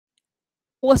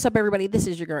What's up, everybody? This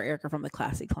is your girl Erica from the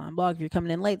Classic Climb blog. If you're coming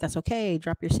in late, that's okay.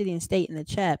 Drop your city and state in the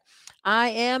chat. I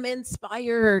am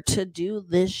inspired to do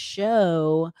this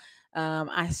show.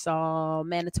 I saw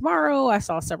Man of Tomorrow. I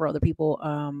saw several other people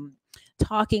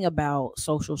talking about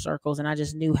social circles, and I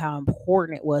just knew how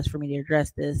important it was for me to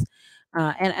address this.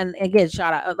 And again,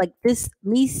 shout out like this,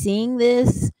 me seeing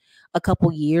this a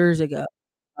couple years ago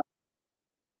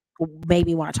made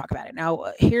me want to talk about it.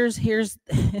 Now, here's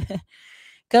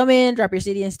come in, drop your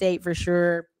city and state for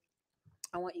sure.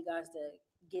 I want you guys to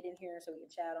get in here so we can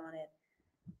chat on it.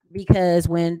 Because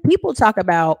when people talk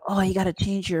about, oh, you got to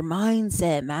change your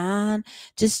mindset, man,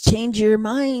 just change your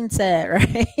mindset,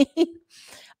 right?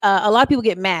 A lot of people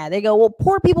get mad. They go, well,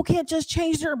 poor people can't just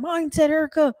change their mindset,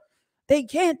 Erica. They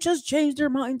can't just change their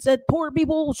mindset. Poor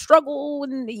people struggle.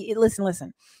 And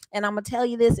listen. And I'm going to tell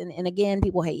you this. And again,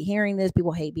 people hate hearing this.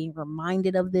 People hate being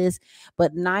reminded of this.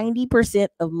 But 90%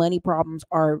 of money problems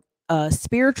are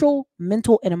spiritual,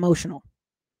 mental, and emotional.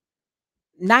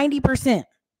 90%.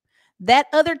 That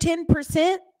other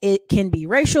 10%, it can be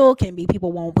racial, can be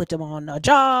people won't put them on a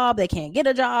job, they can't get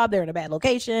a job, they're in a bad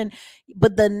location.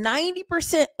 But the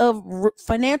 90% of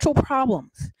financial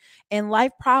problems and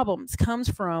life problems comes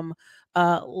from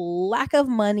lack of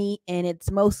money, and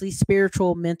it's mostly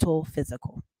spiritual, mental,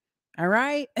 physical. All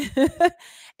right.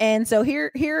 And so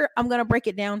here I'm going to break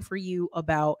it down for you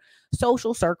about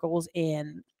social circles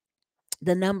and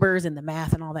the numbers and the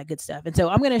math and all that good stuff. And so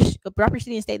I'm going to drop your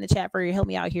city and state in the chat for you. Help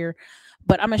me out here.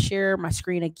 But I'm going to share my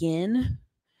screen again.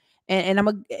 And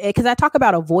I'm because I talk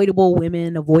about avoidable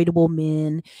women, avoidable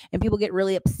men, and people get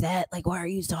really upset. Like, why are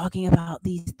you talking about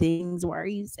these things? Why are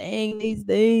you saying these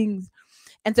things?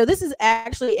 And so this is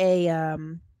actually a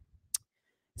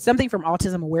something from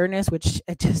Autism Awareness, which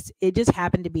it just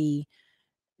happened to be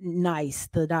nice.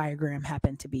 The diagram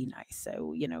happened to be nice.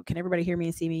 So, can everybody hear me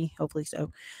and see me? Hopefully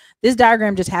so. This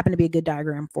diagram just happened to be a good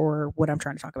diagram for what I'm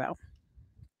trying to talk about.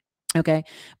 Okay.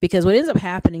 Because what ends up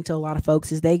happening to a lot of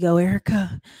folks is they go,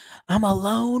 Erica, I'm a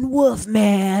lone wolf,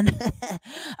 man.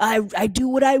 I do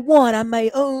what I want. I'm my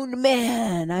own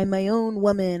man. I'm my own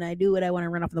woman. I do what I want to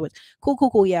run off in the woods.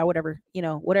 Cool. Yeah, whatever.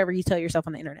 Whatever you tell yourself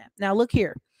on the internet. Now, look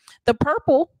here. The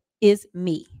purple is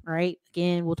me, right?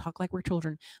 Again, we'll talk like we're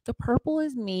children. The purple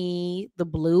is me. The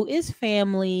blue is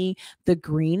family. The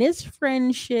green is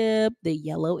friendship. The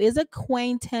yellow is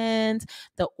acquaintance.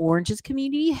 The orange is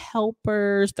community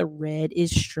helpers. The red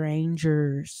is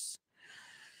strangers.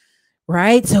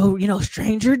 Right? So,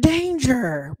 stranger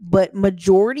danger. But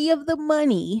majority of the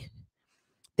money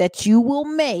that you will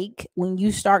make when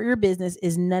you start your business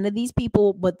is none of these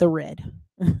people but the red.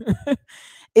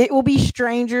 It will be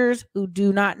strangers who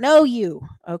do not know you.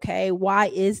 Okay. Why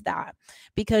is that?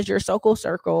 Because your social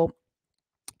circle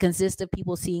consists of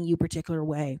people seeing you a particular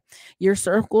way. Your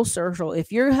circle,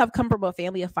 if you have come from a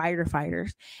family of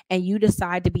fighters and you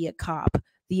decide to be a cop,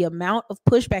 the amount of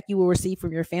pushback you will receive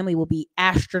from your family will be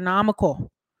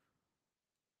astronomical.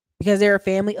 Because they're a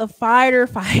family of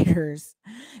fighters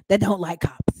that don't like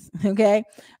cops. Okay.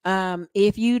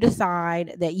 If you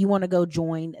decide that you want to go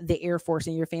join the Air Force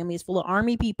and your family is full of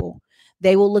Army people,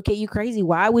 they will look at you crazy.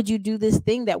 Why would you do this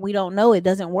thing that we don't know? It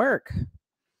doesn't work.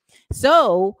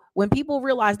 So when people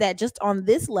realize that just on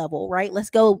this level, right, let's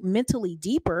go mentally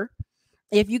deeper.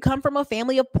 If you come from a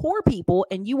family of poor people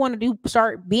and you want to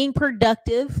start being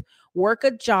productive, work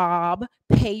a job,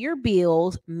 pay your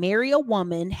bills, marry a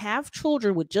woman, have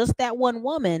children with just that one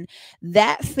woman,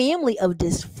 that family of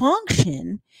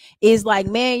dysfunction is like,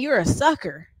 man, you're a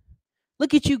sucker.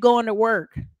 Look at you going to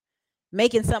work,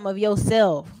 making something of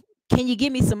yourself. Can you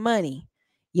give me some money?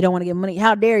 You don't want to give money.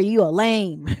 How dare you? A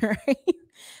lame, right?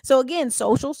 So again,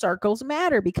 social circles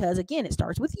matter because again, it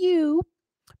starts with you.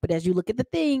 But as you look at the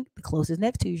thing, the closest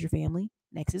next to is your family,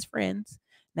 next is friends,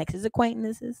 next is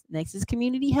acquaintances, next is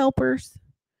community helpers,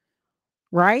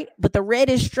 right? But the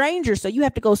red is strangers. So you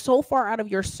have to go so far out of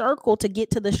your circle to get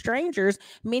to the strangers.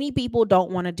 Many people don't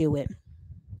want to do it.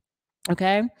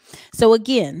 Okay. So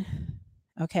again,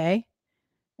 all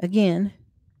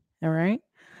right.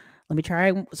 Let me try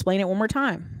and explain it one more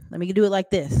time. Let me do it like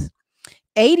this.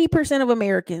 80% of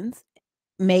Americans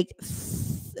make,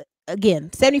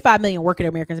 again, 75 million working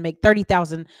Americans make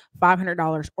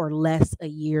 $30,500 or less a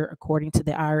year, according to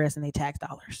the IRS and their tax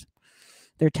dollars,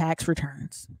 their tax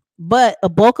returns. But a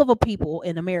bulk of people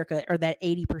in America are that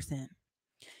 80%.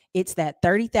 It's that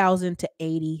 30,000 to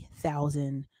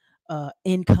 80,000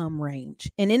 income range.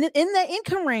 And in that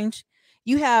income range,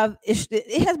 you have,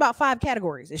 it has about 5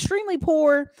 categories: extremely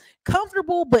poor,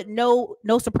 comfortable, but no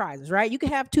surprises, right? You could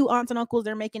have 2 aunts and uncles,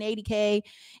 they're making 80K,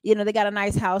 they got a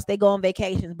nice house, they go on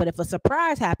vacations, but if a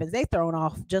surprise happens, they thrown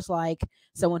off just like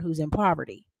someone who's in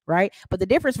poverty. right? But the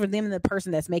difference for them and the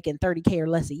person that's making 30K or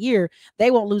less a year,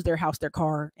 they won't lose their house, their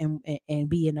car, and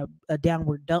be in a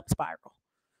downward dump spiral,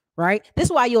 right? This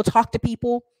is why you'll talk to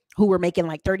people who are making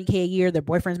like 30K a year, their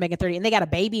boyfriend's making 30, and they got a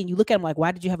baby, and you look at them like,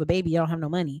 why did you have a baby? You don't have no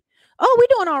money. Oh, we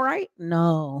doing all right.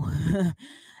 No.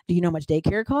 Do you know how much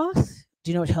daycare costs?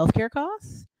 Do you know how much healthcare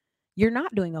costs? You're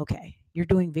not doing okay. You're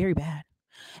doing very bad.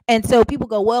 And so people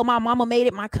go, well, my mama made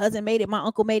it, my cousin made it, my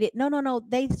uncle made it. No.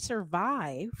 They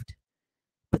survived,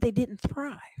 but they didn't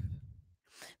thrive.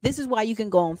 This is why you can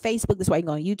go on Facebook. This is why you can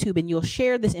go on YouTube, and you'll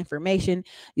share this information.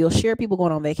 You'll share people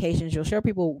going on vacations. You'll share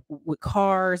people with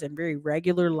cars and very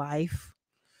regular life.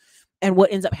 And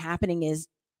what ends up happening is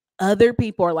other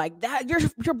people are like, that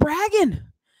you're bragging.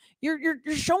 You're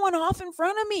showing off in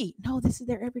front of me. No, this is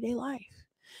their everyday life.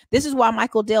 This is why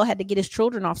Michael Dell had to get his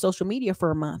children off social media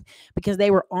for a month, because they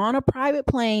were on a private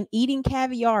plane eating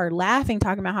caviar, laughing,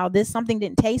 talking about how something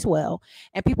didn't taste well.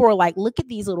 And people were like, look at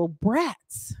these little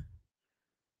brats,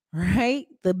 right?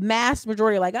 The mass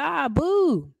majority are like,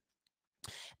 boo.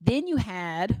 Then you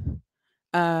had,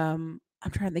 I'm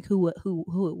trying to think who it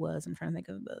was. I'm trying to think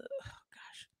of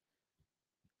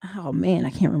oh man,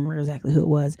 I can't remember exactly who it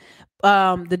was.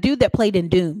 The dude that played in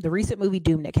Doom, the recent movie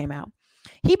Doom that came out.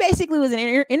 He basically was in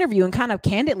an interview and kind of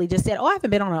candidly just said, I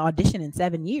haven't been on an audition in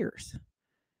 7 years.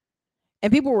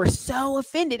 And people were so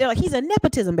offended. They're like, he's a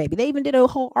nepotism baby. They even did a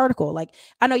whole article. Like,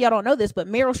 I know y'all don't know this, but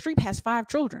Meryl Streep has 5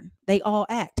 children. They all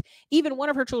act. Even one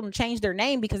of her children changed their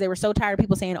name because they were so tired of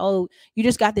people saying, oh, you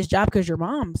just got this job because your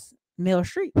mom's Meryl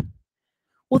Streep.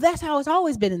 Well, that's how it's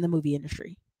always been in the movie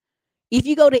industry. If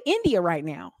you go to India right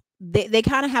now, they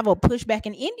kind of have a pushback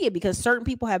in India because certain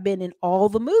people have been in all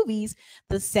the movies,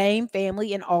 the same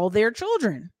family and all their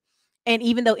children. And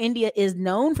even though India is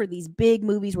known for these big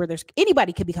movies where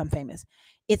anybody could become famous,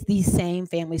 it's these same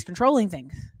families controlling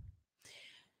things.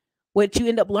 What you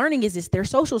end up learning is it's their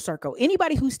social circle.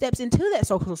 Anybody who steps into that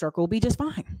social circle will be just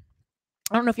fine.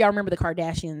 I don't know if y'all remember the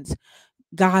Kardashians.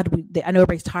 God, I know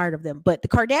everybody's tired of them, but the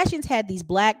Kardashians had these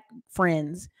black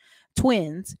friends,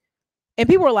 twins. And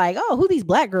people were like, oh, who these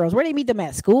black girls? Where they meet them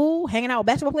at school, hanging out with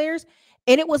basketball players?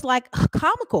 And it was like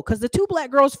comical because the 2 black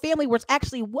girls' family was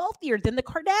actually wealthier than the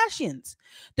Kardashians.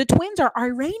 The twins are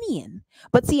Iranian.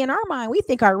 But see, in our mind, we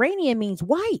think Iranian means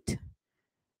white.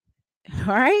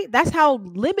 All right. That's how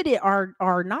limited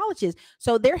our knowledge is.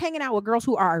 So they're hanging out with girls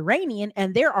who are Iranian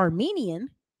and they're Armenian.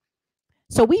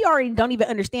 So we already don't even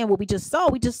understand what we just saw.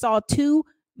 We just saw 2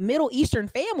 Middle Eastern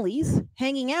families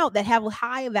hanging out that have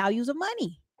high values of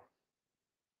money.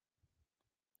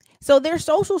 So their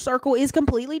social circle is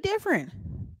completely different,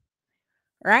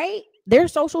 right? Their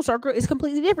social circle is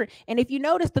completely different. And if you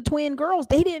notice, the twin girls,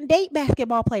 they didn't date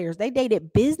basketball players. They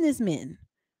dated businessmen.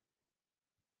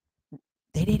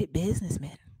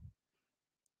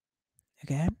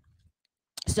 Okay.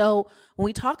 So when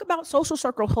we talk about social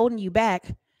circle holding you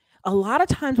back, a lot of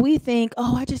times we think,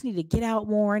 oh, I just need to get out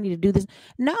more. I need to do this.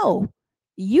 No,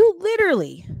 you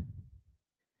literally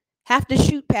have to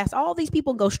shoot past all these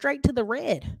people and go straight to the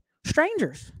red.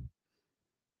 Strangers.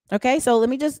 Okay, so let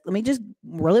me just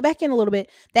roll it back in a little bit.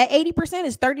 That 80%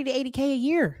 is 30 to 80K a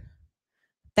year.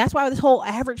 That's why this whole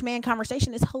average man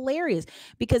conversation is hilarious,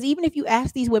 because even if you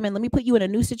ask these women, let me put you in a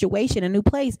new situation, a new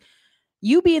place,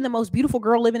 you being the most beautiful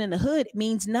girl living in the hood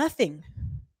means nothing.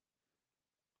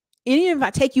 And even if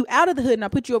I take you out of the hood and I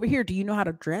put you over here, do you know how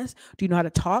to dress? Do you know how to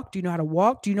talk? Do you know how to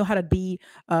walk? Do you know how to be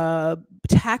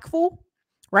tactful?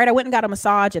 Right? I went and got a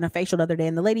massage and a facial the other day,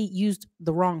 and the lady used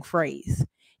the wrong phrase.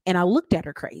 And I looked at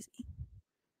her crazy.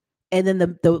 And then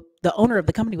the owner of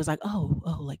the company was like, oh,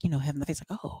 like, having the face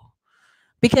like, oh.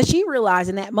 Because she realized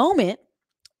in that moment,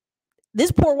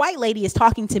 this poor white lady is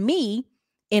talking to me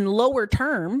in lower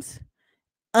terms,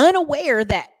 unaware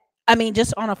that,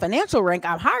 just on a financial rank,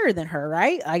 I'm higher than her,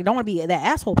 right? I don't want to be that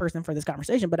asshole person for this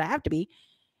conversation, but I have to be.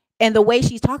 And the way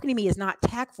she's talking to me is not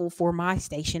tactful for my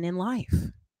station in life.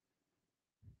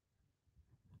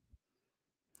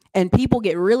 And people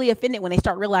get really offended when they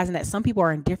start realizing that some people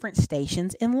are in different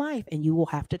stations in life, and you will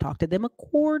have to talk to them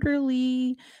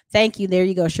accordingly. Thank you. There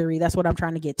you go, Cherie. That's what I'm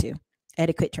trying to get to.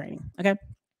 Etiquette training. Okay.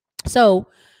 So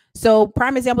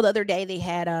prime example, the other day they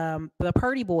had the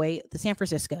Purdy boy, the San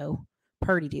Francisco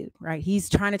Purdy dude, right? He's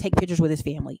trying to take pictures with his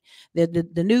family.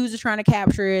 The news is trying to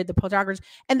capture it, the photographers.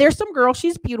 And there's some girl,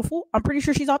 she's beautiful. I'm pretty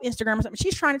sure she's off Instagram or something.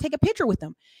 She's trying to take a picture with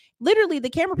them. Literally, the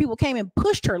camera people came and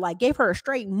pushed her, like gave her a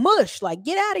straight mush, like,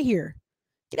 get out of here.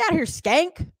 Get out of here,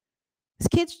 skank. This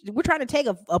kid's, we're trying to take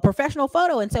a professional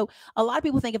photo. And so a lot of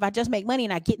people think if I just make money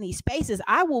and I get in these spaces,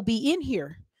 I will be in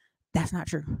here. That's not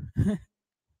true.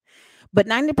 But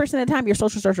 90% of the time, your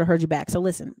social circle holds you back. So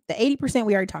listen, the 80%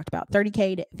 we already talked about,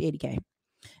 30K to 80K.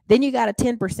 Then you got a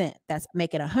 10% that's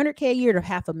making $100K a year to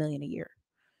 $500,000 a year.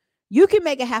 You can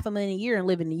make $500,000 a year and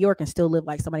live in New York and still live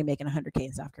like somebody making $100K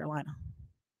in South Carolina.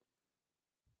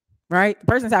 Right? The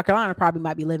person in South Carolina probably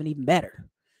might be living even better.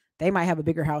 They might have a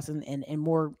bigger house and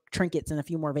more trinkets and a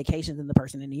few more vacations than the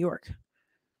person in New York.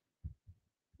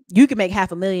 You can make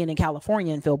 $500,000 in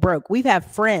California and feel broke. We've had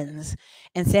friends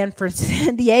in San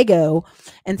Diego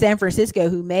and San Francisco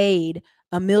who made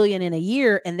 $1 million in a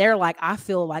year, and they're like, I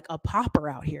feel like a pauper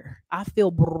out here. I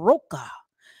feel broca,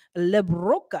 le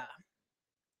broca.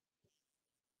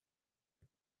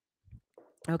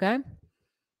 Okay,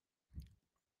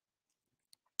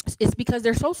 it's because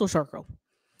their social circle.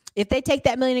 If they take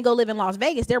that $1 million and go live in Las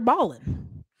Vegas, they're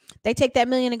balling. They take that $1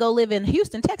 million and go live in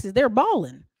Houston, Texas, they're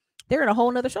balling. They're in a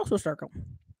whole nother social circle.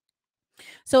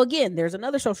 So again, there's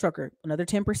another social circle, another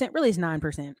 10%, really is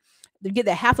 9%. They get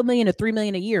that $500,000 to $3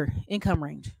 million a year income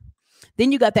range.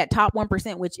 Then you got that top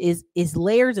 1%, which is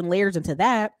layers and layers into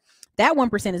that. That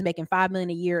 1% is making $5 million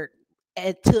a year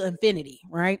to infinity,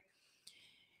 right?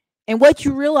 And what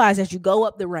you realize as you go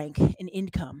up the rank in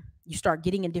income, you start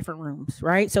getting in different rooms,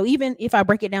 right? So even if I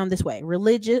break it down this way,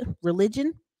 religion,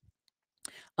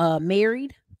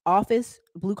 married, office,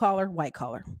 blue collar, white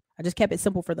collar. I just kept it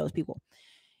simple for those people.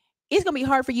 It's going to be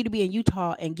hard for you to be in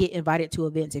Utah and get invited to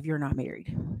events if you're not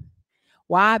married.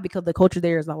 Why? Because the culture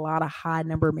there is a lot of high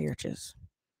number of marriages.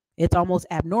 It's almost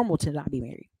abnormal to not be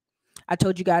married. I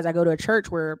told you guys I go to a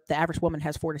church where the average woman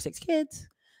has 4 to 6 kids.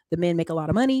 The men make a lot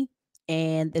of money,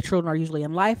 and the children are usually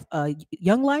in life,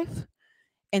 young life.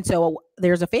 And so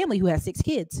there's a family who has 6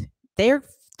 kids. Their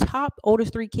top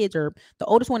oldest 3 kids are, the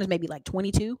oldest one is maybe like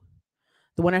 22.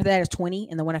 The one after that is 20,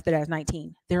 and the one after that is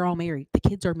 19. They're all married. The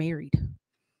kids are married.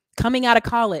 Coming out of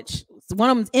college, one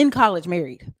of them's in college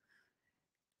married.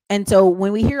 And so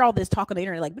when we hear all this talk on the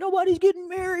internet, like, nobody's getting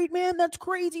married, man, that's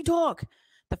crazy talk.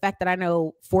 The fact that I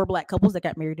know 4 Black couples that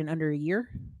got married in under a year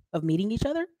of meeting each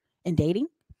other and dating.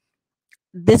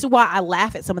 This is why I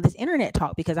laugh at some of this internet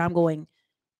talk, because I'm going,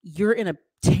 you're in a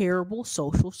terrible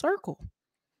social circle.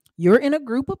 You're in a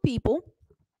group of people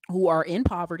who are in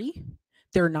poverty.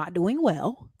 They're not doing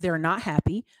well. They're not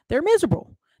happy. They're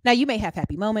miserable. Now, you may have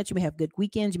happy moments. You may have good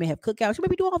weekends. You may have cookouts. You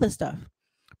may do all this stuff.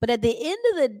 But at the end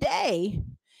of the day,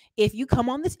 if you come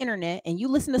on this internet and you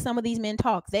listen to some of these men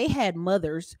talk, they had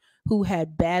mothers who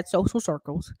had bad social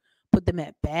circles, put them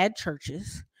at bad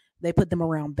churches. They put them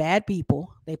around bad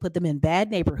people. They put them in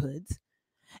bad neighborhoods.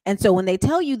 And so when they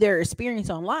tell you their experience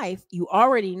on life, you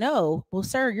already know, well,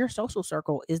 sir, your social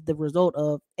circle is the result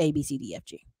of A, B, C, D, F,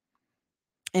 G.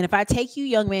 And if I take you,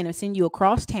 young man, and send you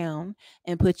across town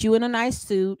and put you in a nice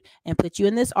suit and put you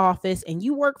in this office and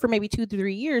you work for maybe 2 to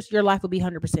 3 years, your life will be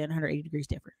 100%, 180 degrees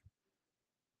different.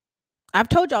 I've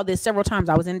told y'all this several times.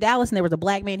 I was in Dallas and there was a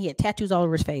Black man. He had tattoos all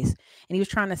over his face and he was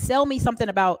trying to sell me something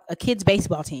about a kid's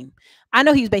baseball team. I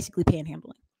know he was basically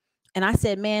panhandling. And I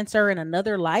said, man, sir, in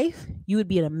another life, you would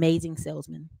be an amazing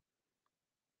salesman.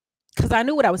 Because I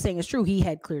knew what I was saying is true. He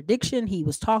had clear diction. He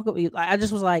was talking. I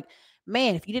just was like,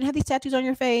 man, if you didn't have these tattoos on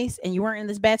your face and you weren't in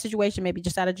this bad situation, maybe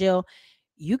just out of jail,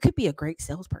 you could be a great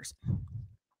salesperson.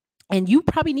 And you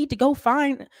probably need to go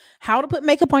find how to put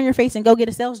makeup on your face and go get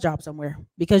a sales job somewhere,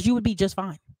 because you would be just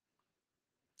fine.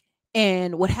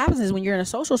 And what happens is when you're in a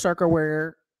social circle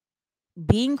where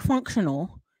being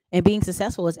functional and being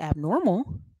successful is abnormal,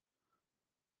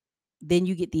 then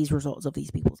you get these results of these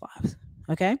people's lives.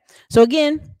 Okay. So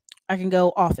again, I can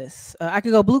go office. I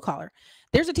can go blue collar.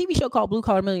 There's a TV show called Blue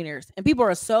Collar Millionaires, and people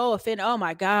are so offended. Oh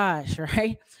my gosh,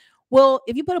 right? Well,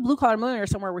 if you put a blue collar millionaire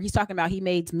somewhere where he's talking about he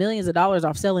made millions of dollars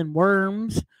off selling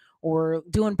worms or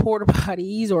doing porta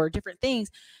potties or different things,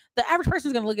 the average person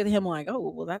is going to look at him like, oh,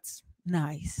 well, that's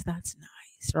nice. That's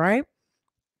nice, right?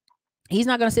 He's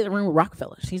not going to sit in the room with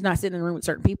Rockefellers. He's not sitting in the room with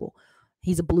certain people.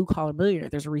 He's a blue collar millionaire.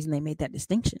 There's a reason they made that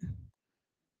distinction.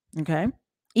 Okay.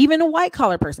 Even a white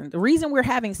collar person. The reason we're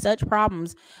having such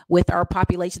problems with our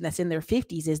population that's in their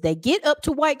 50s is they get up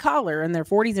to white collar in their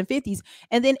 40s and 50s,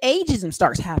 and then ageism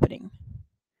starts happening.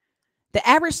 The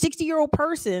average 60-year-old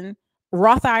person,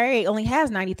 Roth IRA, only has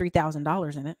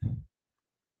 $93,000 in it.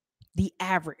 The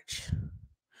average.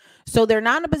 So they're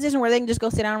not in a position where they can just go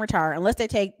sit down and retire unless they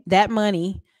take that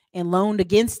money and loaned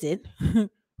against it,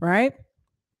 right?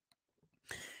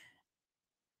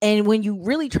 And when you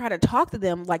really try to talk to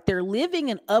them, like they're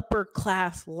living an upper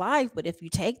class life, but if you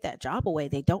take that job away,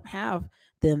 they don't have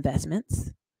the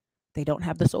investments. They don't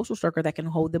have the social circle that can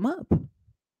hold them up.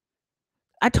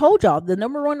 I told y'all the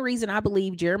number one reason I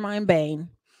believe Jeremiah Bain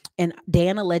and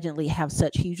Dan allegedly have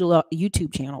such huge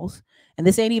YouTube channels, and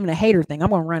this ain't even a hater thing. I'm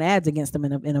going to run ads against them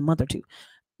in a month or two.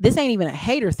 This ain't even a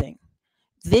hater thing.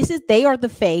 They are the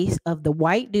face of the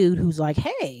white dude who's like,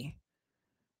 hey,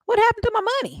 what happened to my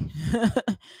money?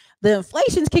 The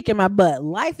inflation's kicking my butt.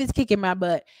 Life is kicking my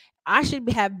butt. I should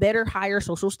have better, higher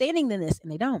social standing than this.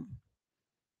 And they don't.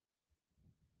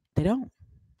 They don't.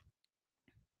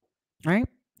 Right?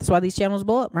 That's why these channels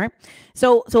blow up, right?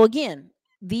 So again,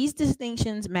 these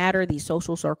distinctions matter. These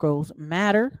social circles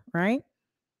matter, right?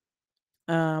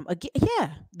 Again,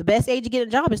 yeah, the best age to get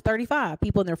a job is 35.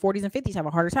 People in their 40s and 50s have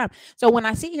a harder time. So when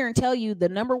I sit here and tell you the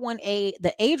number one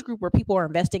the age group where people are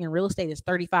investing in real estate is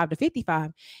 35 to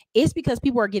 55, it's because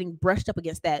people are getting brushed up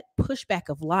against that pushback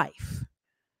of life,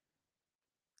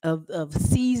 of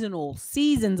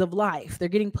seasons of life. They're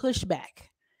getting pushed back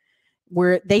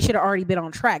where they should have already been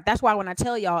on track. That's why when I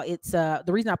tell y'all, it's the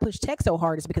reason I push tech so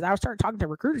hard is because I was starting talking to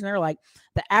recruiters and they're like,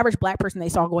 the average Black person they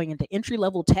saw going into entry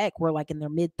level tech were like in their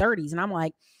mid 30s. And I'm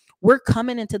like, we're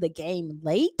coming into the game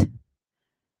late.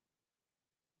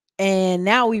 And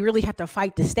now we really have to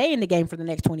fight to stay in the game for the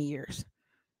next 20 years.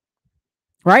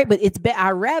 Right. But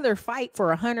I'd rather fight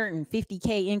for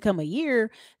 150K income a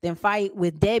year than fight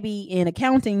with Debbie in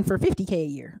accounting for 50K a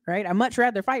year. Right. I'd much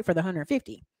rather fight for the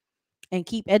 150 and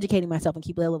keep educating myself and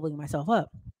keep leveling myself up.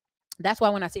 That's why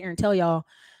when I sit here and tell y'all,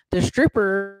 the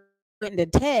stripper went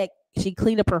into tech, she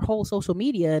cleaned up her whole social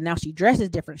media, and now she dresses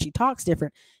different, she talks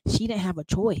different. She didn't have a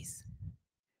choice.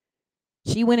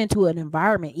 She went into an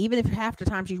environment, even if half the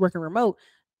time she's working remote,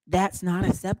 that's not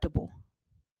acceptable.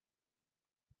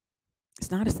 It's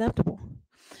not acceptable.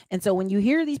 And so when you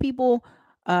hear these people,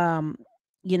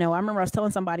 you know, I remember I was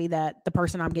telling somebody that the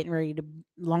person I'm getting ready to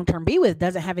long-term be with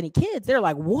doesn't have any kids. They're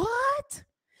like, what?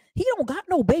 He don't got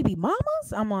no baby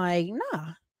mamas? I'm like,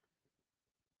 nah.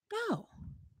 No,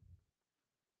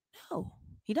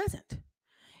 he doesn't.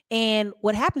 And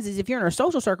what happens is if you're in a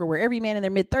social circle where every man in their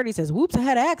mid-30s says, whoops, I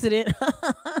had an accident.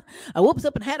 I whoops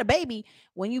up and had a baby.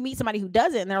 When you meet somebody who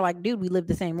doesn't and they're like, dude, we lived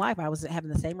the same life. I was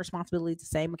having the same responsibilities, the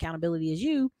same accountability as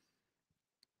you.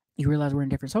 You realize we're in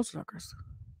different social circles.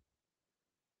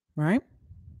 Right?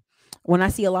 When I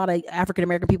see a lot of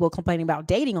African-American people complaining about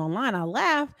dating online, I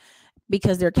laugh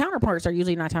because their counterparts are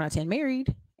usually 9 times out of 10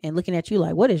 married and looking at you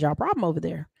like, what is your problem over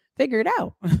there? Figure it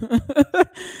out.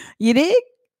 You dig?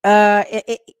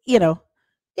 You know,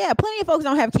 yeah, plenty of folks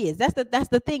don't have kids. That's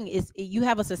the thing is you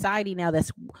have a society now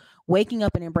that's waking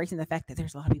up and embracing the fact that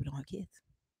there's a lot of people who don't have kids.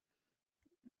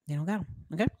 They don't got them.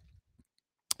 Okay.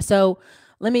 So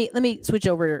let me switch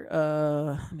over.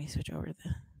 Let me switch over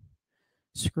the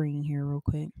screen here real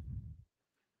quick.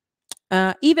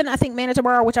 Even I think Man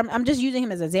Tomorrow, which I'm just using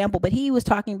him as an example, but he was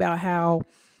talking about how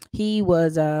he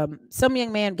was some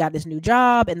young man got this new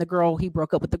job and he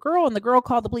broke up with the girl and the girl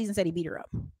called the police and said he beat her up.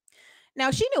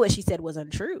 Now she knew what she said was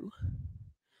untrue,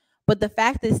 but the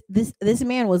fact that this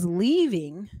man was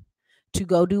leaving to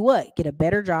go do what? Get a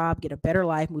better job, get a better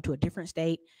life, move to a different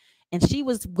state, and she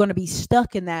was going to be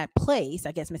stuck in that place.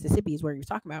 I guess Mississippi is where he was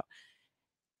talking about.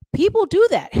 People do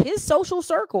that. His social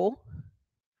circle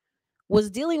was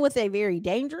dealing with a very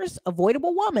dangerous,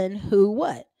 avoidable woman who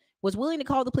was willing to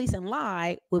call the police and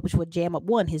lie, which would jam up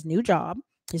his new job,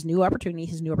 his new opportunity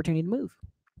to move.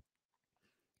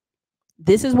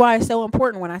 This is why it's so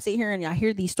important when I sit here and I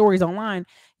hear these stories online.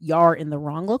 Y'all are in the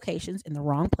wrong locations, in the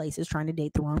wrong places, trying to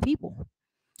date the wrong people,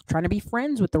 trying to be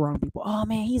friends with the wrong people. Oh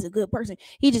man, he's a good person.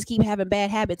 He just keeps having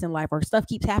bad habits in life or stuff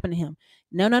keeps happening to him.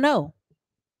 No.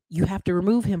 You have to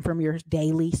remove him from your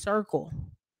daily circle.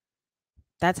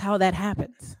 That's how that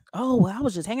happens. Oh, well, I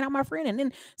was just hanging out with my friend and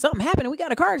then something happened and we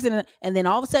got a car accident. And then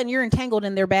all of a sudden you're entangled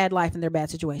in their bad life and their bad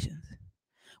situations.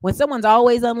 When someone's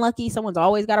always unlucky, someone's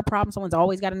always got a problem, someone's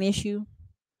always got an issue,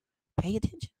 pay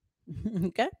attention.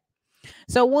 Okay.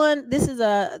 So this is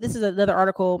another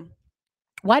article.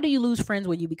 Why do you lose friends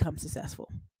when you become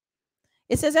successful?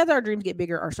 It says, as our dreams get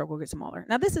bigger, our circle gets smaller.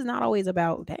 Now, this is not always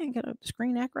about, dang, can the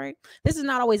screen act right? This is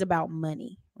not always about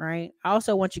money, right? I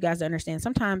also want you guys to understand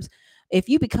sometimes if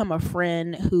you become a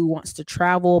friend who wants to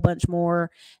travel a bunch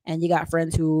more and you got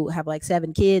friends who have like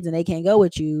 7 kids and they can't go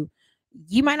with you,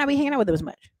 you might not be hanging out with them as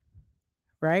much,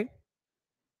 right?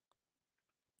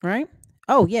 Right?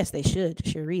 Oh, yes, they should,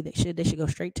 Cherie. They should go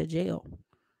straight to jail,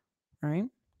 right?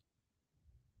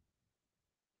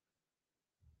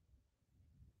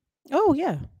 Oh,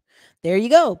 yeah. There you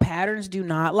go. Patterns do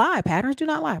not lie. Patterns do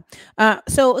not lie.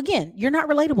 So again, you're not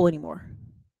relatable anymore.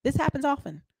 This happens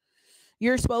often.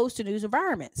 You're exposed to news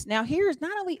environments. Now, here's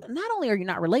not only are you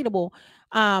not relatable.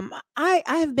 I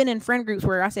have been in friend groups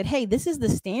where I said, hey, this is the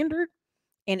standard.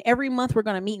 And every month we're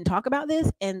going to meet and talk about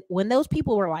this. And when those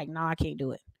people were like, nah, I can't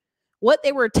do it. What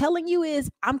they were telling you is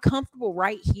I'm comfortable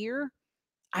right here.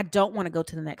 I don't want to go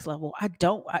to the next level.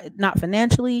 Not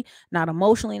financially, not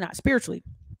emotionally, not spiritually.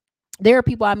 There are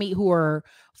people I meet who are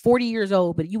 40 years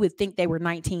old, but you would think they were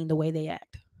 19 the way they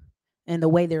act and the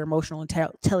way their emotional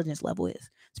intelligence level is.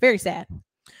 It's very sad.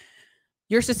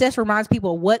 Your success reminds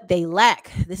people of what they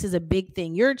lack. This is a big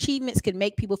thing. Your achievements can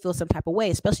make people feel some type of way,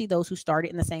 especially those who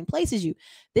started in the same place as you.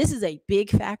 This is a big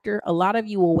factor. A lot of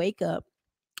you will wake up,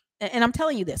 and I'm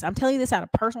telling you this. I'm telling you this out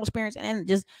of personal experience, and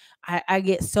just I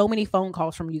get so many phone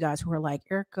calls from you guys who are like,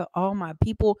 Ericka, all my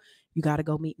people, you got to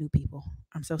go meet new people.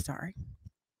 I'm so sorry.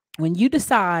 When you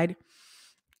decide,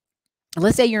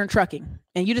 let's say you're in trucking,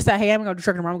 and you decide, hey, I'm going to do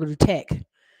trucking, I'm going to do tech.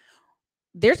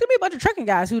 There's going to be a bunch of trucking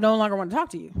guys who no longer want to talk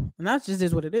to you. And that's just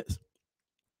is what it is.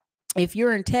 If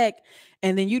you're in tech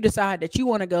and then you decide that you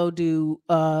want to go do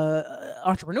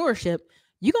entrepreneurship,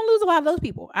 you're going to lose a lot of those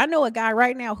people. I know a guy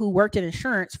right now who worked in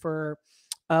insurance for,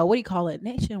 what do you call it?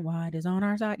 Nationwide is on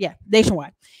our side. Yeah,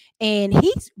 Nationwide. And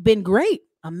he's been great,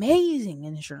 amazing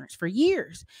in insurance for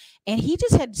years. And he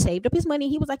just had saved up his money.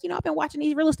 He was like, I've been watching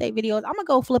these real estate videos. I'm going to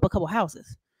go flip a couple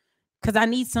houses because I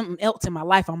need something else in my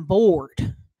life. I'm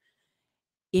bored.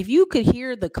 If you could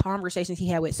hear the conversations he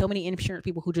had with so many insurance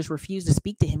people who just refused to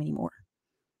speak to him anymore,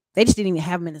 they just didn't even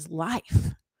have him in his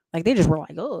life. Like they just were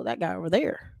like, oh, that guy over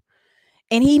there.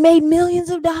 And he made millions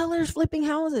of dollars flipping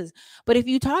houses. But if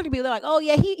you talk to people, they're like, oh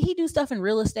yeah, he do stuff in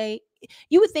real estate.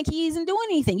 You would think he isn't doing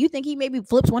anything. You think he maybe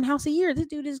flips one house a year. This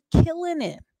dude is killing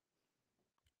it.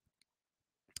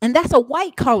 And that's a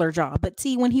white collar job. But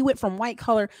see, when he went from white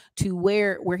collar to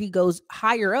where he goes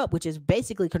higher up, which is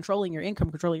basically controlling your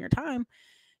income, controlling your time,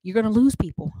 you're going to lose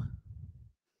people.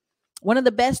 One of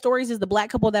the best stories is the black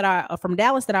couple that from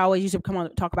Dallas that I always used to come on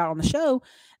to talk about on the show.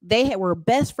 They were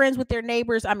best friends with their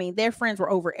neighbors. I mean, their friends were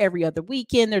over every other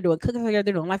weekend. They're doing cooking together.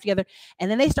 They're doing life together.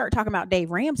 And then they start talking about Dave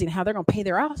Ramsey and how they're going to pay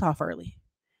their house off early.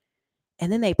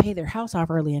 And then they pay their house off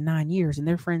early in 9 years, and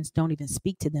their friends don't even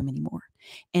speak to them anymore.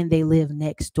 And they live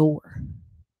next door.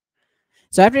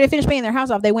 So after they finished paying their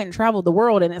house off, they went and traveled the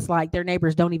world, and it's like their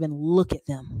neighbors don't even look at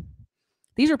them.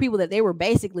 These are people that they were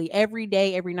basically every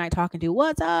day, every night talking to.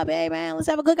 What's up, hey man? Let's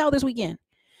have a cookout this weekend.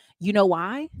 You know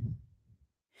why?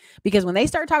 Because when they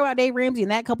started talking about Dave Ramsey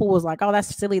and that couple was like, oh,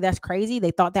 that's silly, that's crazy.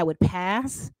 They thought that would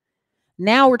pass.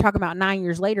 Now we're talking about 9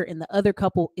 years later, and the other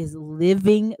couple is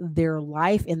living their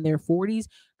life in their 40s,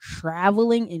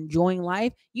 traveling, enjoying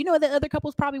life. You know what the other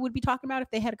couples probably would be talking about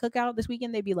if they had a cookout this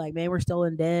weekend? They'd be like, man, we're still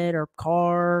in debt, or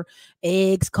car,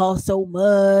 eggs cost so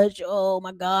much. Oh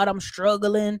my God, I'm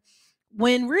struggling.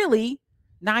 When really,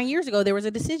 9 years ago, there was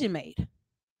a decision made.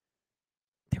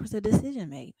 There was a decision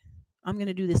made. I'm going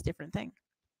to do this different thing.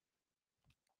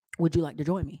 Would you like to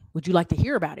join me? Would you like to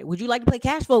hear about it? Would you like to play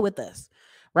cash flow with us?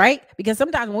 Right? Because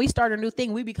sometimes when we start a new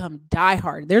thing, we become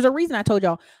diehard. There's a reason I told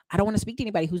y'all I don't want to speak to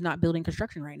anybody who's not building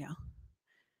construction right now.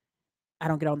 I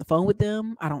don't get on the phone with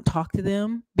them. I don't talk to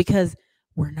them because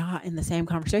we're not in the same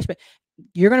conversation. But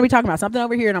you're going to be talking about something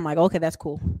over here, and I'm like, okay, that's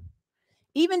cool.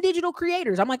 Even digital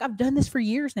creators. I'm like, I've done this for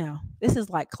years now. This is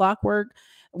like clockwork.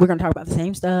 We're going to talk about the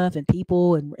same stuff and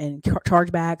people and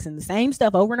chargebacks and the same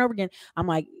stuff over and over again. I'm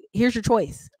like, here's your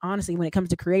choice. Honestly, when it comes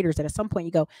to creators, that at some point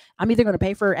you go, I'm either going to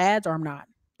pay for ads or I'm not.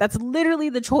 That's literally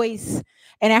the choice.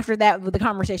 And after that, the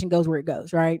conversation goes where it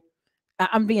goes, right?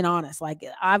 I'm being honest. Like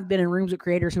I've been in rooms with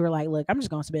creators who are like, look, I'm just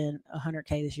going to spend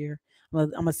 $100K this year. I'm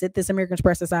going to sit this American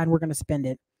Express aside and we're going to spend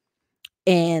it.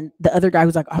 And the other guy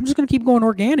who's like, I'm just going to keep going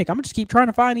organic. I'm going to just keep trying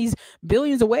to find these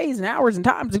billions of ways and hours and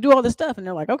times to do all this stuff. And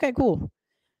they're like, okay, cool.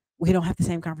 We don't have the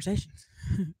same conversations.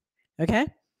 Okay.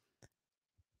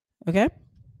 Okay.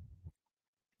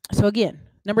 So again,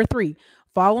 number 3,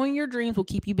 following your dreams will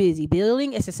keep you busy.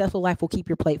 Building a successful life will keep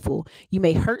your plate full. You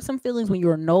may hurt some feelings when you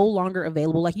are no longer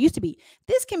available like you used to be.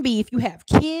 This can be if you have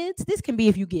kids. This can be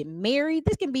if you get married.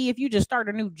 This can be if you just start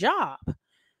a new job.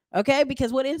 Okay,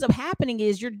 because what ends up happening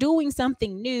is you're doing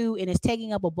something new and it's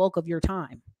taking up a bulk of your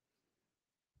time.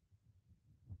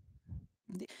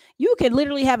 You could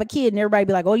literally have a kid and everybody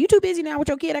be like, oh, you too busy now with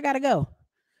your kid. I got to go.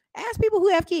 Ask people who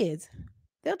have kids.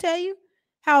 They'll tell you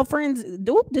how friends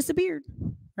disappeared,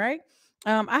 right?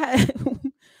 I had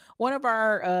one of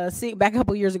our, back a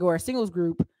couple years ago, our singles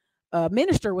group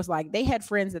minister was like, they had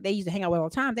friends that they used to hang out with all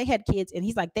the time. They had kids and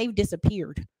he's like, they've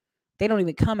disappeared. They don't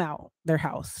even come out their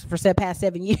house for the past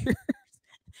 7 years.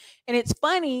 And it's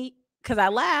funny because I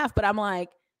laugh, but I'm like,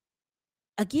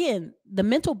 again, the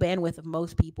mental bandwidth of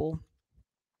most people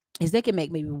is they can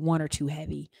make maybe 1 or 2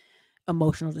 heavy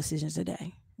emotional decisions a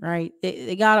day, right?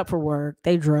 They got up for work.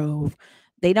 They drove.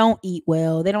 They don't eat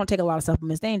well. They don't take a lot of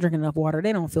supplements. They ain't drinking enough water.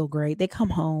 They don't feel great. They come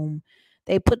home.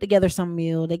 They put together some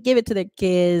meal. They give it to their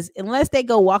kids. Unless they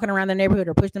go walking around the neighborhood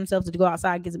or push themselves to go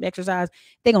outside and get some exercise,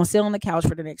 they're going to sit on the couch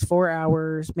for the next 4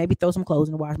 hours, maybe throw some clothes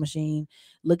in the wash machine,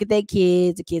 look at their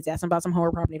kids. The kids ask them about some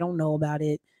homework problem. They don't know about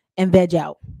it, and veg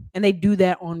out. And they do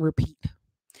that on repeat.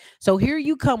 So here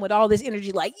you come with all this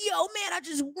energy like, yo, man, I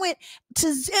just went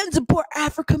to Zanzibar,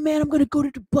 Africa, man. I'm going to go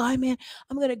to Dubai, man.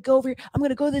 I'm going to go over here. I'm going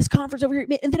to go to this conference over here,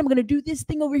 man. And then I'm going to do this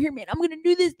thing over here, man. I'm going to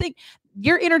do this thing.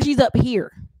 Your energy's up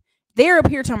here. They're up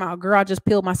here talking about, girl, I just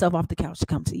peeled myself off the couch to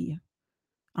come see you.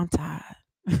 I'm tired.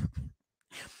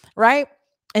 Right?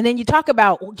 And then you talk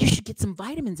about, well, you should get some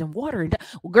vitamins and water.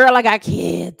 Well, girl, I got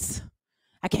kids.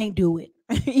 I can't do it.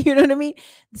 You know what I mean?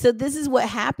 So this is what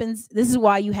happens. This is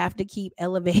why you have to keep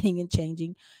elevating and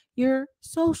changing your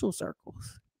social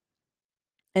circles.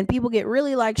 And people get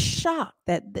really like shocked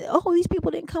that, oh, these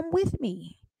people didn't come with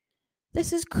me.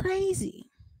 This is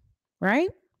crazy. Right?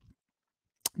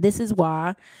 This is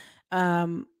why,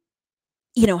 how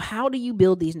do you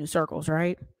build these new circles,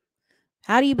 right?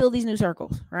 How do you build these new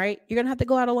circles, right? You're going to have to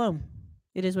go out alone.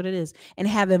 It is what it is. And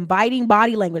have inviting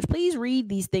body language. Please read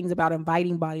these things about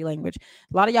inviting body language.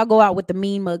 A lot of y'all go out with the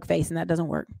mean mug face and that doesn't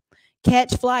work.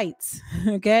 Catch flights,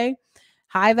 okay?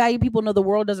 High value people know the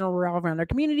world doesn't revolve around their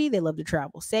community. They love to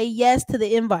travel. Say yes to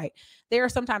the invite. There are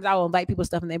sometimes I will invite people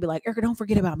stuff and they'll be like, Ericka, don't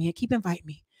forget about me. Keep inviting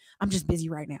me. I'm just busy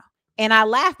right now. And I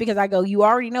laugh because I go, you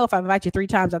already know if I invite you 3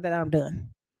 times after that, I'm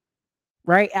done.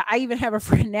 Right? I even have a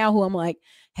friend now who I'm like,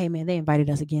 hey, man, they invited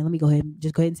us again. Let me go ahead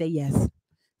and say yes.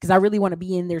 Because I really want to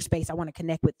be in their space. I want to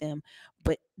connect with them.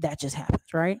 But that just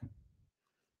happens, right?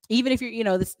 Even if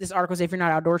you're, this article says if you're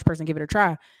not an outdoors person, give it a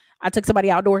try. I took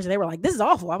somebody outdoors and they were like, this is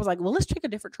awful. I was like, well, let's take a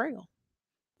different trail.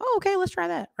 Oh, okay, let's try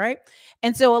that, right?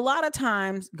 And so a lot of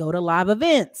times go to live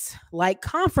events like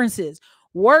conferences,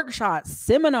 workshops,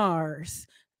 seminars,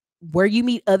 where you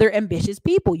meet other ambitious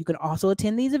people. You can also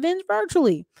attend these events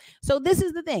virtually. So this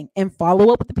is the thing, and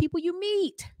follow up with the people you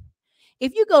meet.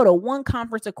 If you go to one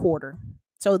conference a quarter,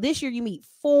 so this year you meet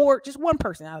 4, just one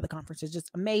person out of the conference is just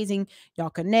amazing.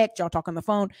 Y'all connect, y'all talk on the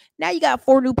phone. Now you got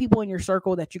 4 new people in your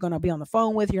circle that you're going to be on the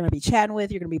phone with, you're going to be chatting with,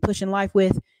 you're going to be pushing life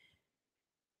with.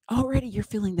 Already you're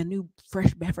feeling the new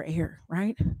fresh breath of air,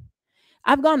 right?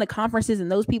 I've gone to conferences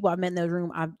and those people I've met in those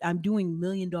rooms, I'm doing $1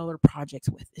 million projects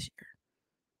with this year.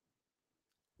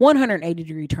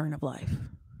 180-degree turn of life.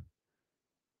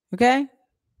 Okay?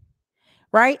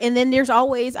 Right? And then there's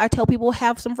always, I tell people,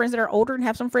 have some friends that are older and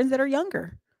have some friends that are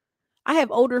younger. I have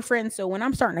older friends, so when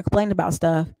I'm starting to complain about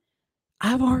stuff,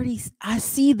 I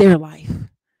see their life.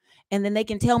 And then they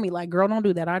can tell me like, girl, don't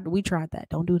do that. We tried that.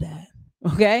 Don't do that.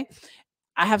 Okay?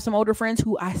 I have some older friends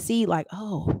who I see like,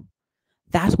 oh,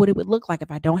 that's what it would look like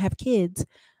if I don't have kids.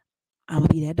 I'm going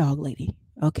to be that dog lady.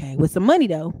 Okay. With some money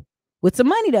though,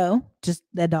 just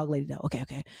that dog lady though. Okay.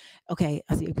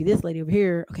 I see it'd be this lady over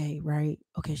here. Okay. Right.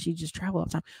 Okay. She just travel all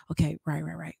the time. Okay.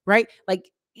 Right. Like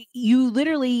you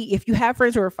literally, if you have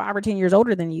friends who are 5 or 10 years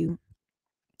older than you,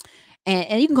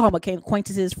 and you can call them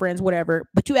acquaintances, friends, whatever,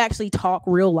 but you actually talk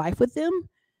real life with them,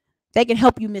 they can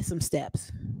help you miss some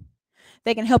steps.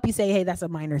 They can help you say, hey, that's a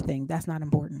minor thing. That's not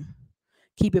important.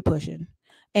 Keep it pushing.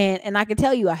 And I can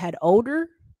tell you, I had older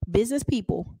business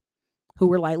people who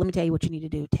were like, let me tell you what you need to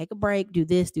do. Take a break, do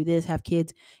this, have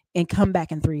kids, and come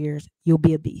back in 3 years. You'll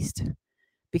be a beast.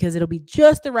 Because it'll be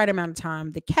just the right amount of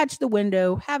time to catch the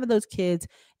window, have those kids,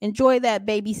 enjoy that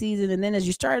baby season. And then as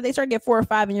they start to get 4 or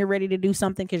 5 and you're ready to do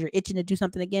something because you're itching to do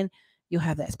something again, you'll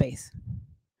have that space.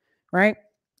 Right?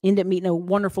 End up meeting a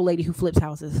wonderful lady who flips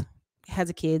houses, has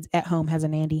a kids at home, has a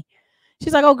nanny.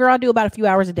 She's like, oh, girl, I do about a few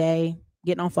hours a day,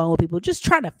 getting on phone with people, just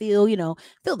trying to feel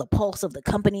the pulse of the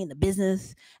company and the business.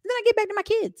 And then I get back to my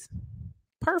kids.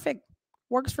 Perfect.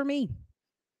 Works for me.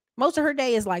 Most of her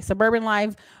day is like suburban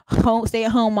life,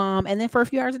 stay-at-home mom. And then for a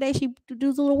few hours a day, she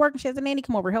does a little work and she has a nanny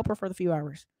come over, help her for the few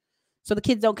hours. So the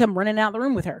kids don't come running out of the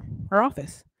room with her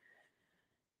office.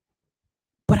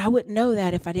 But I wouldn't know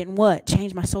that if I didn't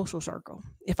change my social circle.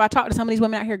 If I talk to some of these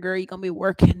women out here, girl, you're going to be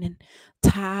working and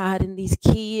tired and these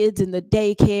kids and the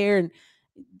daycare. And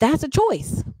that's a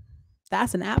choice.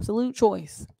 That's an absolute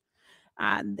choice.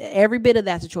 Every bit of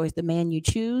that's a choice. The man you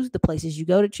choose, the places you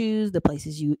go to choose, the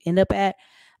places you end up at.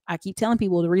 I keep telling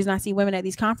people the reason I see women at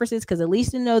these conferences, because at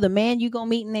least you know the man you're going to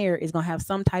meet in there is going to have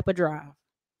some type of drive.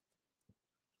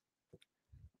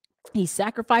 He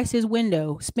sacrificed his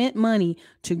window, spent money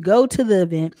to go to the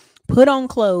event, put on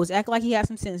clothes, act like he has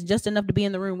some sense, just enough to be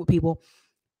in the room with people.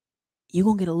 You're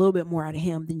going to get a little bit more out of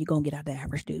him than you're going to get out of the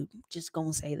average dude. Just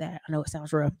going to say that. I know it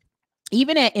sounds rough.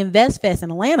 Even at Invest Fest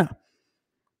in Atlanta,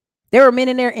 there were men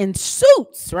in there in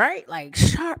suits, right? Like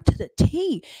sharp to the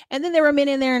T. And then there were men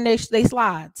in there in they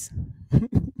slides.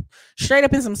 straight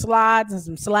up in some slides and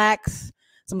some slacks,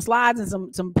 some slides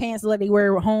and some pants that they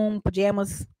wear at home,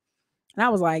 pajamas. And I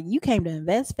was like, you came to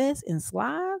Invest Fest in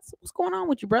slides? What's going on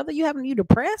with you, brother? You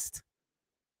depressed?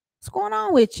 What's going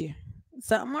on with you?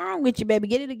 Something wrong with you, baby.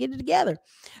 Get it together.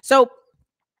 So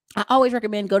I always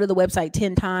recommend go to the website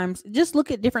 10 times. Just look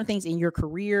at different things in your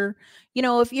career.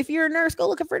 If you're a nurse, go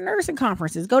looking for nursing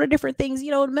conferences. Go to different things, in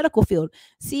the medical field.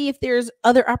 See if there's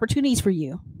other opportunities for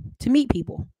you to meet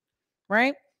people,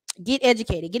 right? Get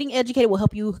educated. Getting educated will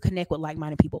help you connect with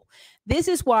like-minded people. This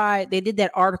is why they did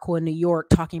that article in New York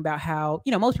talking about how,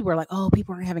 most people are like, oh,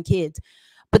 people aren't having kids.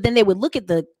 But then they would look at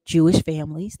the Jewish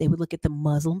families. They would look at the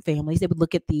Muslim families. They would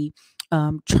look at the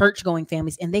church-going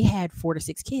families, and they had 4 to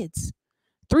 6 kids.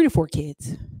 3 to 4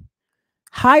 kids,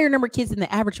 higher number of kids than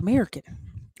the average American,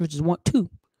 which is 2,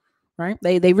 right?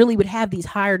 They really would have these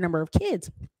higher number of kids.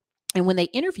 And when they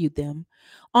interviewed them,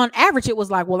 on average, it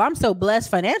was like, well, I'm so blessed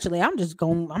financially. I'm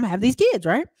gonna have these kids,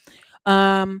 right?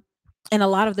 And a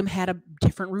lot of them had a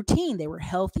different routine. They were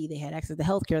healthy. They had access to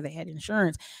healthcare. They had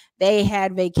insurance. They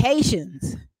had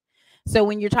vacations. So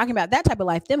when you're talking about that type of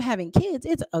life, them having kids,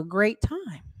 it's a great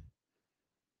time.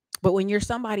 But when you're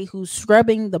somebody who's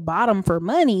scrubbing the bottom for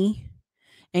money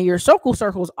and your circle's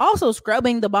also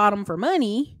scrubbing the bottom for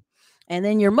money, and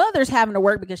then your mother's having to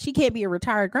work because she can't be a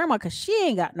retired grandma because she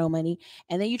ain't got no money,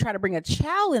 and then you try to bring a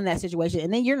child in that situation,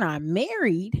 and then you're not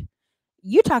married,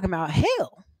 you're talking about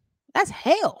hell. That's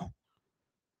hell.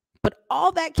 But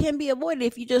all that can be avoided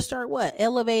if you just start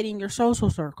elevating your social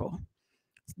circle.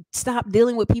 Stop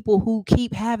dealing with people who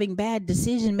keep having bad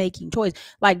decision-making choice.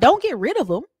 Like, don't get rid of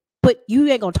them. But you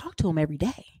ain't going to talk to them every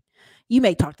day. You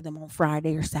may talk to them on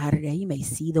Friday or Saturday. You may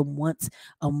see them once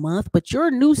a month, but your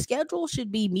new schedule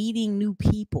should be meeting new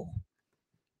people.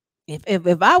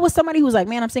 If I was somebody who was like,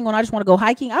 man, I'm single and I just want to go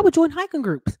hiking, I would join hiking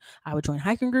groups. I would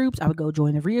go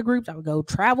join the RIA groups. I would go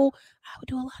travel. I would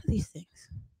do a lot of these things.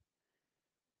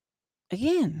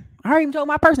 Again, I already even told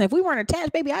my person, if we weren't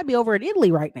attached, baby, I'd be over in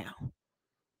Italy right now.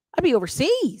 I'd be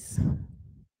overseas.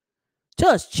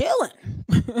 Just chilling.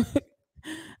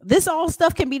 This all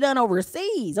stuff can be done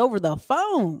overseas, over the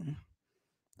phone.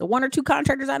 The 1 or 2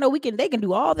 contractors I know, they can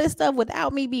do all this stuff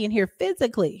without me being here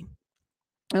physically.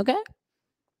 Okay?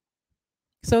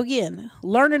 So again,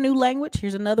 learn a new language.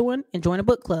 Here's another one, and join a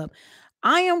book club.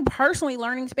 I am personally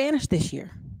learning Spanish this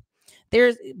year.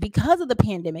 Because of the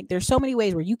pandemic, there's so many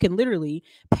ways where you can literally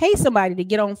pay somebody to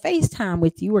get on FaceTime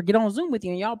with you or get on Zoom with you,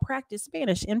 and y'all practice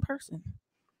Spanish in person.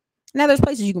 Now, there's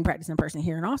places you can practice in person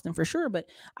here in Austin for sure, but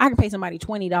I can pay somebody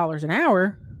 $20 an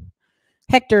hour.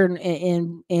 Hector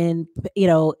in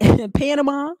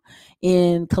Panama,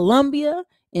 in Colombia,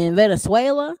 in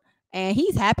Venezuela, and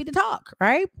he's happy to talk,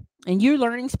 right? And you're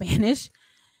learning Spanish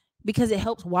because it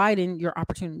helps widen your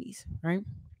opportunities, right?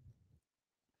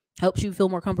 Helps you feel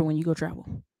more comfortable when you go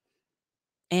travel,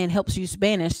 and helps you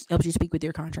speak with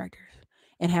your contractors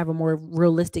and have a more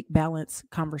realistic, balanced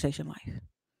conversation life.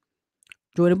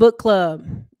 Join a book club.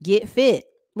 Get fit.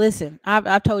 Listen,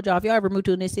 I've told y'all, if y'all ever move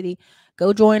to a new city,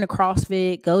 go join a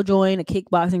CrossFit, go join a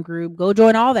kickboxing group, go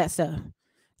join all that stuff.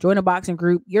 Join a boxing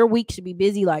group. Your week should be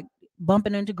busy, like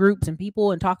bumping into groups and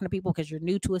people and talking to people because you're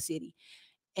new to a city.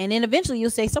 And then eventually you'll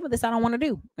say, some of this I don't want to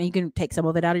do. And you can take some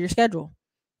of it out of your schedule.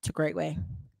 It's a great way.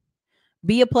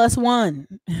 Be a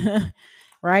 +1,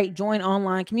 right? Join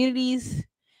online communities.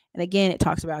 And again, it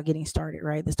talks about getting started,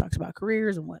 right? This talks about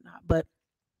careers and whatnot. But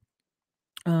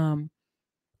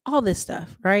all this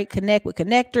stuff, right? Connect with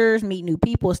connectors, meet new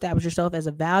people, establish yourself as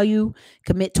a value,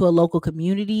 commit to a local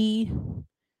community.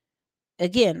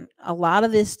 Again, a lot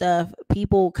of this stuff,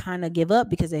 people kind of give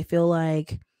up because they feel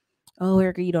like, oh,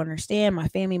 Ericka, you don't understand my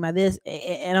family, my this.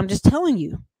 And I'm just telling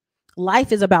you,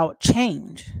 life is about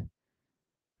change,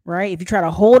 right? If you try to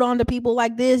hold on to people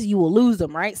like this, you will lose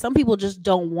them, right? Some people just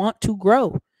don't want to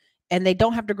grow, and they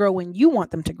don't have to grow when you want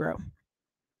them to grow.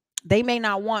 They may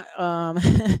not want, I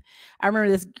remember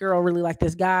this girl really liked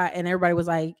this guy, and everybody was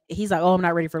like, he's like, oh, I'm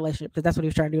not ready for a relationship, because that's what he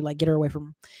was trying to do, like get her away from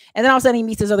him. And then all of a sudden he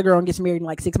meets this other girl and gets married in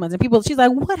like 6 months, and she's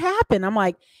like, what happened? I'm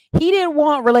like, he didn't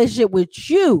want a relationship with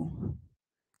you.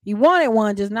 He wanted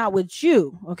one, just not with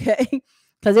you. Okay.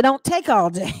 Because it don't take all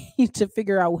day to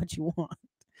figure out what you want.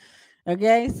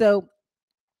 Okay. So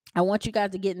I want you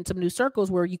guys to get in some new circles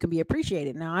where you can be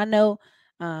appreciated. Now, I know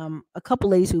a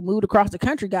couple ladies who moved across the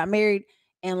country got married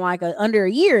in like under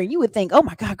a year, and you would think, oh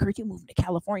my God, girl, you moving to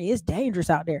California, it's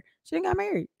dangerous out there. She didn't got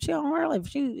married. She on her life.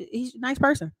 He's a nice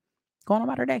person going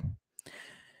about her day.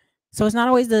 So it's not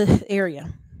always the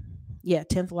area. Yeah,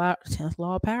 10th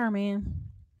law of power, man.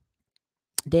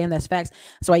 Damn, that's facts.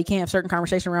 That's why you can't have certain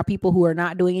conversation around people who are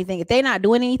not doing anything. If they're not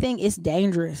doing anything, it's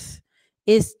dangerous.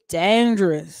 It's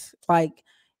dangerous. Like,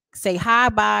 say hi,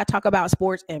 bye, talk about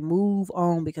sports, and move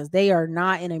on, because they are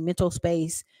not in a mental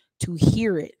space to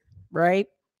hear it, right?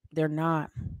 They're not.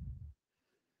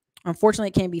 Unfortunately,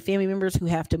 it can be family members who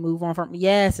have to move on from.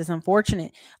 Yes, it's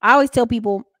unfortunate. I always tell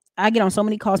people, I get on so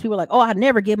many calls, people are like, oh, I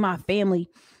never give my family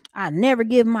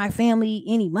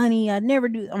any money. I never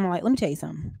do. I'm like, let me tell you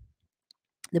something.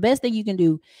 The best thing you can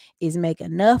do is make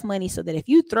enough money so that if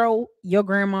you throw your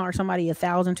grandma or somebody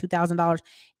 $1,000, $2,000,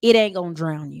 it ain't gonna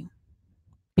drown you.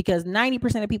 Because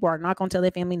 90% of people are not gonna tell their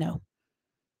family no.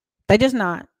 They just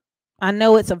not. I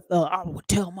know it's I would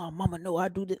tell my mama no, I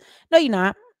do this. No, you're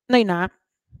not. No, you're not.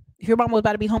 If your mama was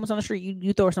about to be homeless on the street,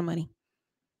 you throw her some money.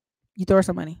 You throw her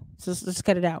some money. So let's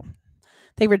cut it out.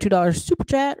 Thank you for $2 super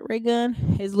chat. Ray Gun,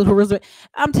 his little reserve.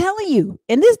 I'm telling you,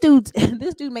 and this dude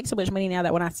makes so much money now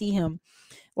that when I see him,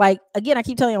 like, again, I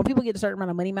keep telling you, when people get a certain amount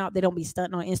of money amount, they don't be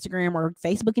stunting on Instagram or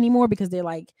Facebook anymore, because they're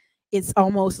like, it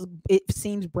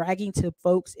seems bragging to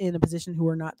folks in a position who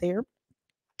are not there.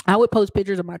 I would post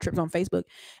pictures of my trips on Facebook,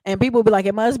 and people would be like,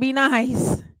 it must be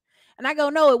nice. And I go,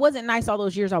 no, it wasn't nice all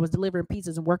those years I was delivering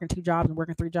pizzas and working 2 jobs and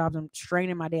working 3 jobs and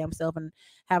straining my damn self and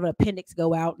having appendix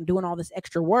go out and doing all this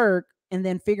extra work and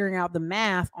then figuring out the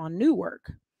math on new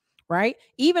work. Right?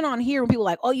 Even on here, when people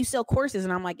are like, oh, you sell courses.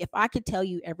 And I'm like, if I could tell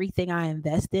you everything I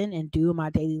invest in and do in my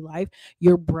daily life,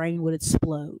 your brain would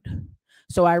explode.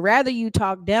 So I'd rather you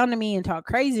talk down to me and talk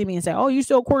crazy to me and say, oh, you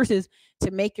sell courses,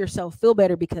 to make yourself feel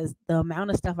better, because the amount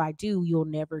of stuff I do, you'll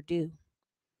never do.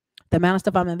 The amount of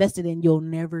stuff I'm invested in, you'll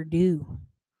never do.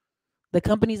 The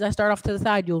companies I start off to the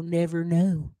side, you'll never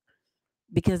know,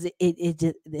 because it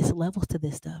just, there's levels to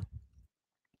this stuff.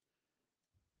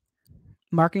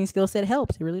 Marketing skill set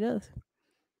helps. It really does.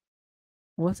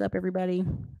 What's up, everybody?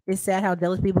 It's sad how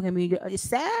jealous people can be. It's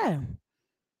sad.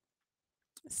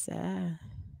 It's sad.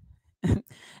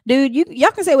 Dude,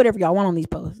 y'all can say whatever y'all want on these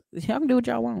posts. Y'all can do what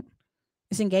y'all want.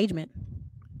 It's engagement.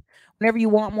 Whenever you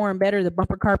want more and better, the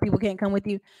bumper car people can't come with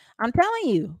you. I'm telling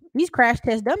you, these crash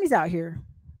test dummies out here,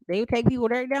 they take people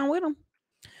right down with them.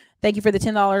 Thank you for the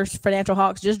 $10, Financial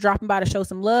Hawks. Just dropping by to show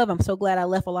some love. I'm so glad I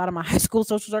left a lot of my high school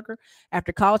social circle.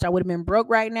 After college, I would have been broke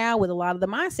right now with a lot of the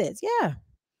mindsets. Yeah.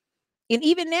 And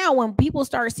even now, when people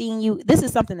start seeing you, this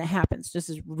is something that happens. This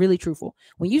is really truthful.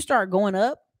 When you start going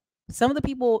up, some of the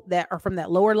people that are from that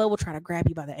lower level try to grab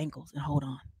you by the ankles and hold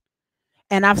on.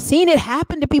 And I've seen it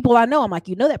happen to people I know. I'm like,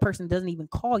 that person doesn't even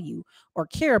call you or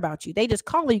care about you. They just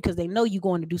call you because they know you're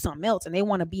going to do something else and they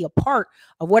want to be a part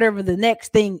of whatever the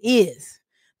next thing is.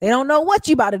 They don't know what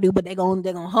you about to do, but they're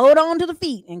gonna hold on to the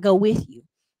feet and go with you.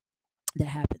 That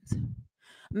happens.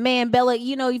 Man, Bella,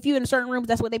 if you in certain rooms,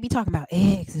 that's what they be talking about.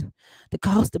 Eggs and the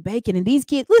cost of bacon. And these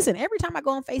kids, listen, every time I go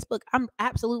on Facebook, I'm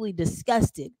absolutely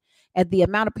disgusted at the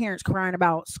amount of parents crying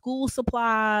about school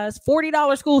supplies,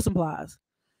 $40 school supplies,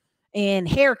 and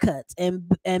haircuts and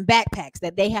backpacks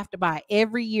that they have to buy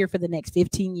every year for the next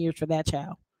 15 years for that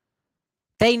child.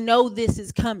 They know this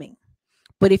is coming.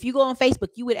 But if you go on Facebook,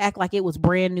 you would act like it was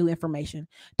brand new information.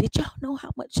 Did y'all know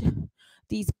how much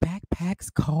these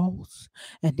backpacks cost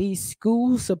and these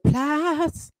school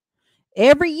supplies?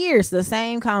 Every year it's the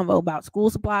same convo about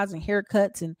school supplies and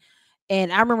haircuts.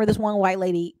 And I remember this one white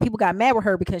lady, people got mad with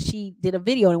her because she did a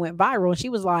video and it went viral. And she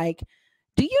was like,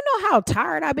 do you know how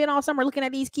tired I've been all summer looking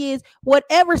at these kids?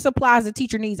 Whatever supplies the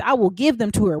teacher needs, I will give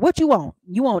them to her. What you want?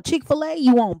 You want Chick-fil-A?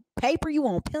 You want paper? You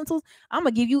want pencils? I'm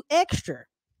going to give you extra.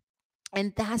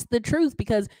 And that's the truth,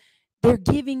 because they're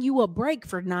giving you a break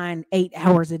for 9-8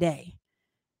 hours a day.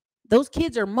 Those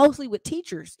kids are mostly with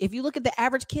teachers. If you look at the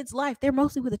average kid's life, they're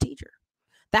mostly with a teacher.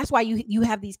 That's why you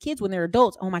have these kids when they're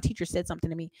adults. Oh, my teacher said something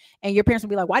to me. And your parents will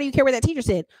be like, why do you care what that teacher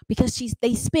said? Because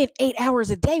they spent 8 hours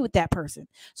a day with that person.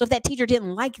 So if that teacher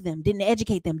didn't like them, didn't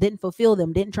educate them, didn't fulfill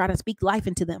them, didn't try to speak life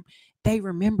into them, they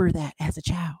remember that as a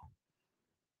child.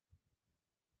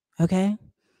 Okay?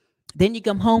 Then you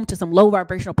come home to some low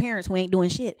vibrational parents who ain't doing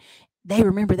shit. They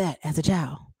remember that as a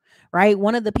child. Right?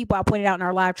 One of the people I pointed out in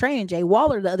our live training, Jay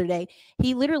Waller, the other day,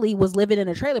 he literally was living in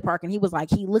a trailer park and he was like,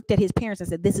 he looked at his parents and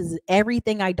said, this is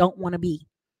everything I don't want to be.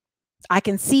 I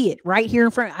can see it right here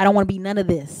in front. I don't want to be none of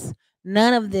this.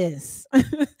 None of this.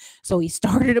 So he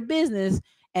started a business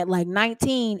at like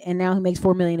 19 and now he makes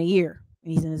 $4 million a year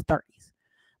and he's in his 30s.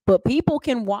 But people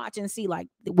can watch and see like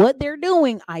what they're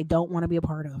doing. I don't want to be a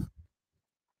part of.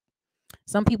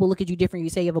 Some people look at you different. You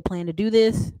say you have a plan to do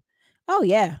this. Oh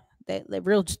yeah. They're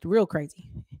real crazy.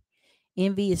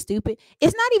 Envy is stupid.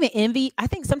 It's not even envy. I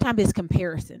think sometimes it's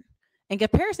comparison. And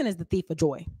comparison is the thief of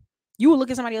joy. You will look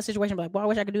at somebody else's situation and be like, boy, I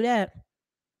wish I could do that.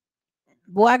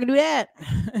 Boy, I could do that.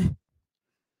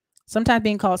 Sometimes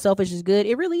being called selfish is good.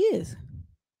 It really is.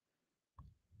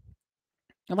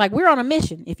 I'm like, we're on a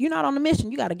mission. If you're not on a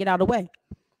mission, you got to get out of the way.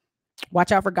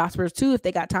 Watch out for gossipers too. If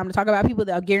they got time to talk about people,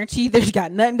 they'll guarantee there's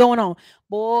got nothing going on.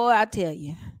 Boy, I tell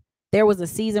you, there was a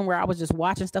season where I was just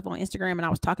watching stuff on Instagram and I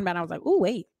was talking about it. I was like, oh,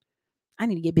 wait, I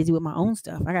need to get busy with my own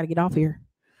stuff. I got to get off here.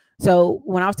 So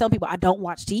when I was telling people I don't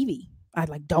watch TV, I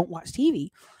like don't watch TV.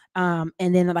 And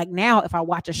then like now, if I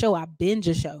watch a show, I binge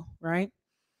a show, right?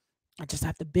 I just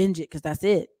have to binge it because that's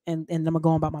it. And I'm going to go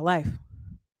on about my life.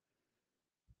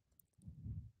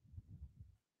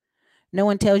 No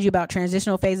one tells you about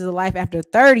transitional phases of life after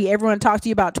 30. Everyone talks to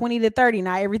you about 20 to 30.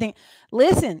 Not everything.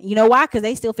 Listen, you know why? Because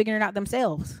they still figuring it out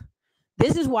themselves.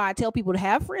 This is why I tell people to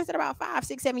have friends that are about 5,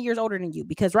 6, 7 years older than you.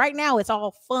 Because right now it's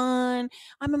all fun.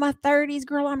 I'm in my 30s,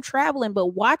 girl. I'm traveling.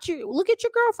 But look at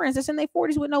your girlfriends that's in their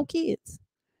 40s with no kids.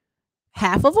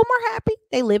 Half of them are happy.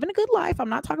 They live in a good life. I'm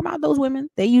not talking about those women.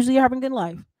 They usually are having a good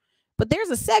life. But there's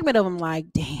a segment of them like,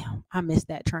 damn, I missed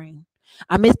that train.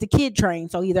 I missed the kid train.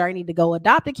 So either I need to go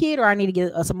adopt a kid or I need to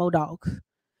get some more dogs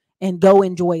and go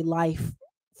enjoy life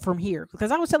from here.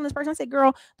 Because I was telling this person, I said,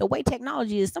 girl, the way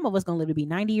technology is, some of us going to live to be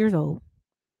 90 years old.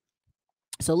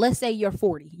 So let's say you're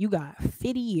 40. You got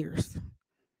 50 years.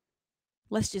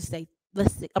 Let's just say, I'm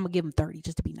going to give them 30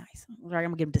 just to be nice. Right?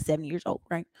 I'm going to give them to 70 years old,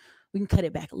 right? We can cut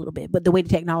it back a little bit. But the way the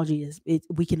technology is,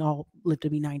 we can all live to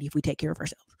be 90 if we take care of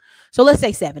ourselves. So let's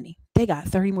say 70. They got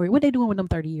 30 more. What are they doing with them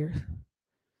 30 years?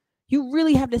 You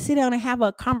really have to sit down and have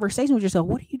a conversation with yourself.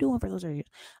 What are you doing for those 30 years?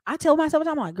 I tell myself,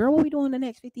 I'm like, girl, what are we doing in the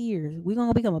next 50 years? We're going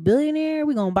to become a billionaire.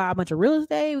 We're going to buy a bunch of real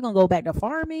estate. We're going to go back to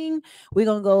farming. We're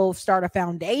going to go start a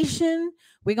foundation.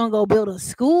 We're going to go build a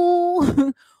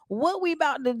school. What we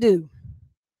about to do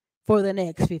for the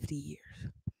next 50 years?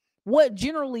 What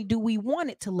generally do we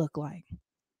want it to look like?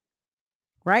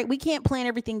 Right? We can't plan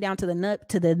everything down to the nub,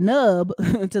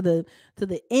 to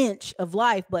the inch of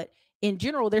life, but in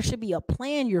general, there should be a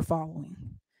plan you're following.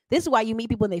 This is why you meet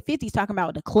people in their 50s talking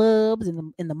about the clubs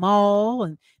and in the mall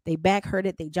and they back hurt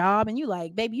at their job. And you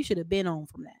like, baby, you should have been on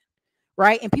from that.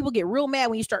 Right? And people get real mad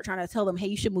when you start trying to tell them, hey,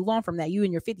 you should move on from that. You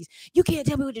in your 50s. You can't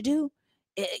tell me what to do.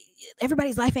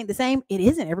 Everybody's life ain't the same. It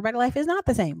isn't. Everybody's life is not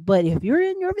the same. But if you're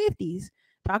in your 50s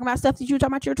talking about stuff that you were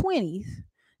talking about your 20s,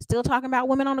 still talking about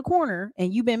women on the corner,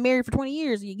 and you've been married for 20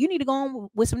 years, you need to go on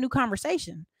with some new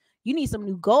conversation. You need some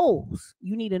new goals.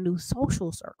 You need a new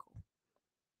social circle.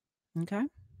 Okay.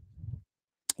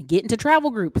 Get into travel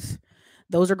groups.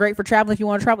 Those are great for traveling if you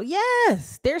want to travel.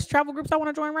 Yes, there's travel groups I want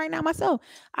to join right now myself.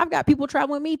 I've got people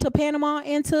traveling with me to Panama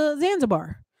and to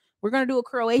Zanzibar. We're going to do a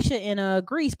Croatia and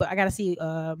Greece, but I got to see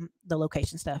the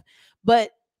location stuff.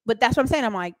 But that's what I'm saying.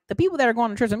 I'm like, the people that are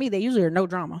going on trips with me, they usually are no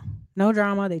drama. No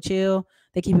drama. They chill.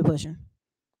 They keep it pushing.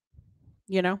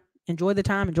 You know, enjoy the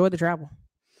time, enjoy the travel.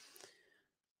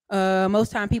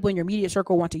 Most time people in your immediate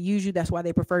circle want to use you. That's why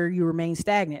they prefer you remain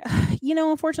stagnant. You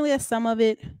know, unfortunately, that's some of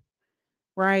it,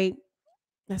 right?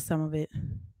 That's some of it.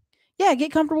 Yeah,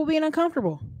 get comfortable being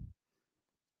uncomfortable.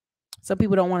 Some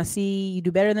people don't want to see you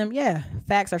do better than them. Yeah,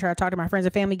 facts. I try to talk to my friends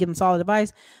and family, give them solid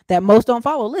advice that most don't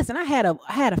follow. Listen, I had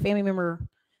a family member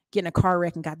get in a car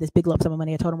wreck and got this big lump sum of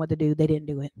money. I told them what to do. They didn't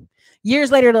do it.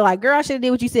 Years later, they're like, girl, I should have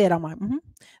did what you said. I'm like, mm-hmm.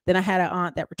 Then I had an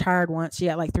aunt that retired once. She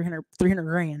had like 300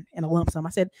 grand in a lump sum. I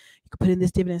said, you can put in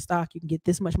this dividend stock. You can get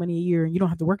this much money a year and you don't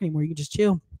have to work anymore. You can just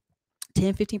chill.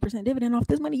 10, 15% dividend off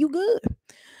this money. You good.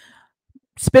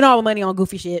 Spent all the money on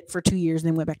goofy shit for 2 years and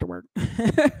then went back to work.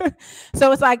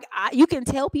 So it's like, you can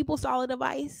tell people solid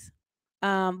advice,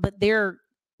 but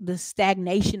the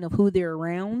stagnation of who they're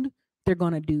around, they're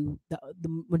going to do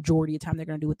the majority of the time. They're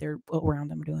going to do what they're around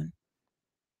them doing.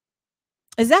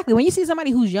 Exactly. When you see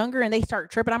somebody who's younger and they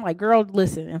start tripping, I'm like, girl,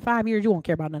 listen, in 5 years, you won't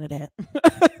care about none of that.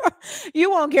 You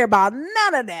won't care about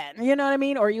none of that. You know what I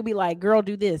mean? Or you'll be like, girl,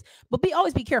 do this. But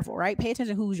always be careful, right? Pay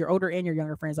attention to who's your older and your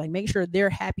younger friends. Like, make sure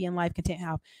they're happy in life, content,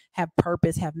 have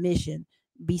purpose, have mission.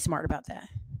 Be smart about that.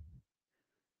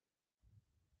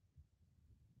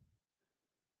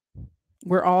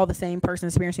 We're all the same person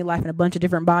experiencing life in a bunch of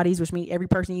different bodies, which means every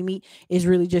person you meet is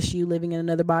really just you living in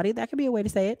another body. That could be a way to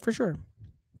say it for sure.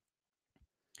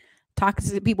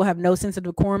 Toxic people have no sense of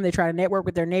decorum. They try to network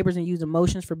with their neighbors and use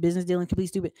emotions for business dealing. Completely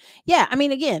stupid. Yeah, I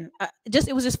mean, again,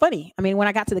 it was just funny. I mean, when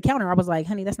I got to the counter, I was like,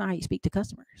 honey, that's not how you speak to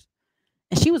customers.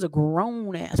 And she was a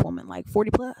grown ass woman, like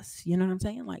 40 plus, you know what I'm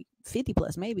saying? Like 50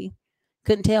 plus, maybe.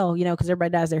 Couldn't tell, because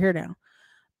everybody dyes their hair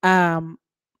now.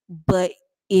 But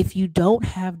if you don't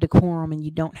have decorum and you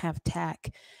don't have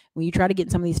tact, when you try to get in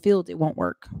some of these fields, it won't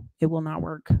work. It will not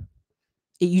work.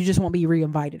 You just won't be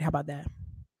re-invited. How about that?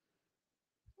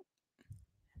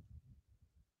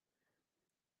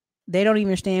 They don't even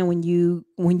understand when you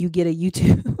get a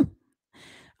YouTube.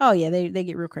 Oh yeah, they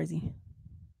get real crazy.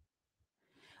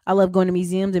 I love going to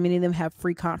museums, and many of them have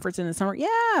free conference in the summer.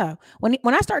 Yeah. When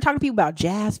I start talking to people about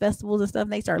jazz festivals and stuff,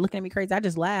 and they start looking at me crazy. I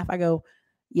just laugh. I go,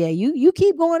 yeah, you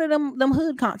keep going to them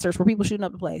hood concerts where people shooting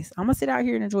up the place. I'm gonna sit out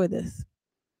here and enjoy this.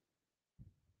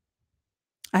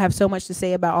 I have so much to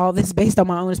say about all this based on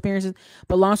my own experiences,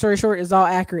 but long story short, it's all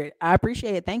accurate. I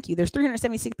appreciate it. Thank you. There's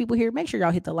 376 people here. Make sure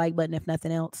y'all hit the like button if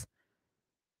nothing else.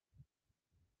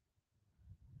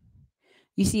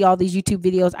 You see all these YouTube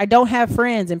videos. I don't have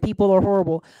friends and people are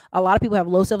horrible. A lot of people have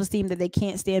low self-esteem that they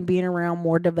can't stand being around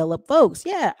more developed folks.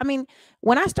 Yeah. I mean,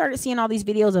 when I started seeing all these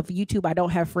videos of YouTube, I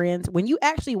don't have friends. When you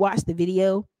actually watch the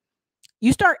video,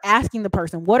 you start asking the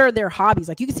person, what are their hobbies?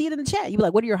 Like you can see it in the chat. You be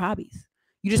like, what are your hobbies?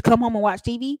 You just come home and watch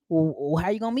TV? Well,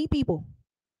 how you going to meet people?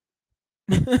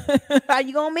 How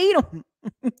you going to meet them?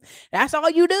 That's all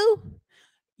you do?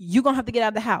 You're going to have to get out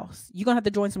of the house. You're going to have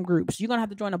to join some groups. You're going to have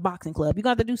to join a boxing club. You're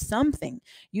going to have to do something.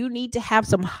 You need to have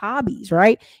some hobbies,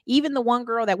 right? Even the one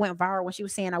girl that went viral when she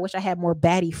was saying, I wish I had more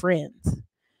baddie friends.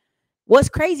 What's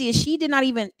crazy is she's not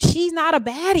a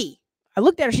baddie. I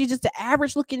looked at her. She's just an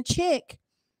average looking chick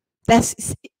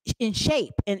that's in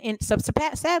shape. And so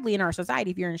sadly in our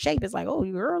society, if you're in shape, it's like, oh,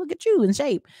 girl, look at you in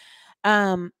shape.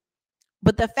 But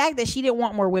the fact that she didn't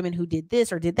want more women who did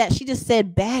this or did that, she just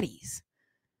said baddies.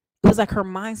 It was like her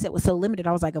mindset was so limited.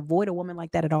 I was like, avoid a woman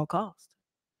like that at all costs.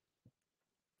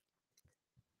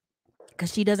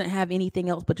 Because she doesn't have anything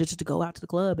else but just to go out to the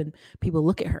club and people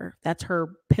look at her. That's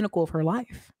her pinnacle of her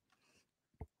life.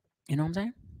 You know what I'm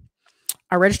saying?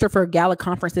 I registered for a gala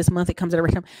conference this month. It comes at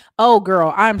every time. Oh,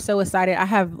 girl, I'm so excited.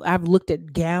 I've looked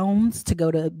at gowns to go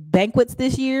to banquets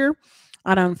this year.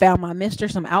 I done found my mister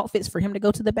some outfits for him to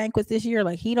go to the banquets this year.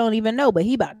 Like he don't even know, but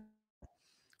he about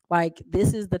like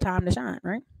this is the time to shine,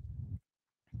 right?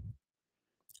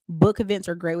 Book events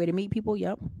are a great way to meet people.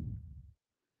 Yep.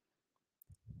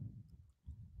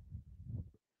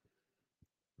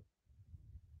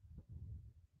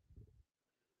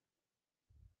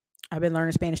 I've been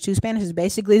learning Spanish too. Spanish is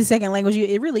basically the second language.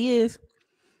 It really is.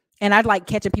 And I'd like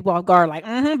catching people off guard, like,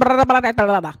 blah, blah, blah,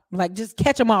 blah, blah. Like just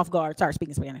catch them off guard. Start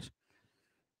speaking Spanish.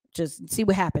 Just see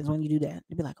what happens when you do that.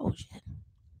 You'd be like, oh shit.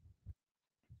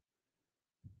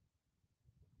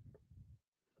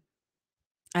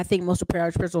 I think most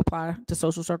approach principles apply to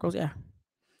social circles. Yeah.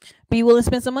 Be willing to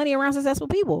spend some money around successful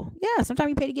people. Yeah. Sometimes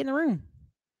you pay to get in the room.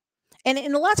 And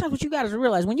a lot of times what you got to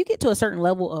realize when you get to a certain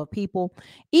level of people,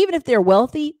 even if they're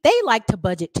wealthy, they like to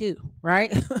budget too,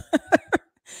 right?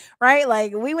 Right?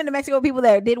 Like we went to Mexico with people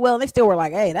that did well and they still were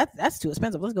like, hey, that's too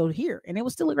expensive. Let's go here. And it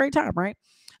was still a great time, right?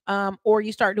 Or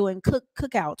you start doing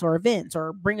cookouts or events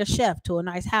or bring a chef to a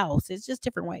nice house. It's just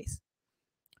different ways.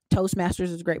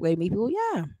 Toastmasters is a great way to meet people.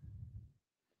 Yeah.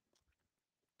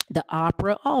 The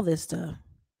opera, all this stuff.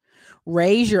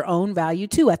 Raise your own value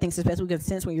too. I think especially good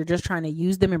sense when you're just trying to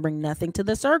use them and bring nothing to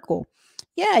the circle.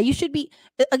 Yeah, you should be.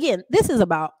 Again, this is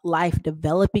about life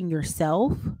developing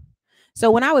yourself.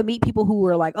 So when I would meet people who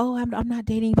were like, "Oh, I'm not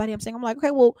dating anybody," I'm like, "Okay,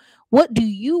 well, what do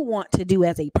you want to do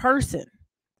as a person?"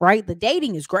 Right? The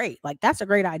dating is great. Like that's a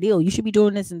great ideal. You should be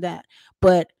doing this and that.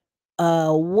 But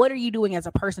what are you doing as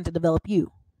a person to develop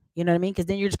you? You know what I mean? Because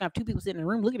then you're just gonna have two people sitting in a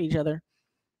room looking at each other,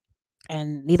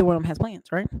 and neither one of them has plans,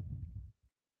 right?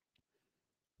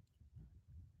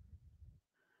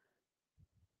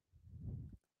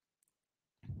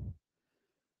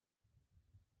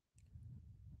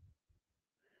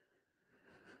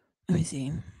 Let me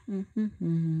see.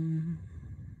 Mm-hmm.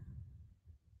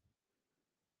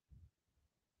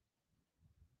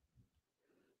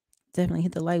 Definitely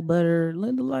hit the like button.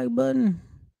 Hit the like button.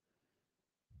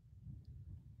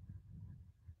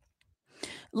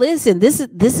 Listen, this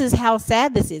is how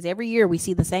sad this is. Every year we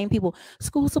see the same people.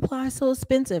 School supplies so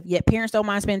expensive, yet parents don't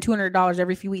mind spending $200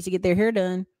 every few weeks to get their hair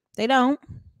done. They don't.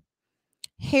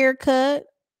 Haircut,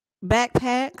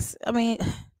 backpacks. I mean,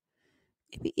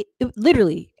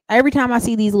 literally every time I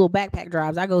see these little backpack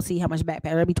drives, I go see how much backpack.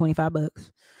 That'd be $25.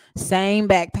 Same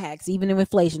backpacks, even in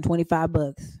inflation,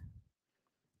 $25.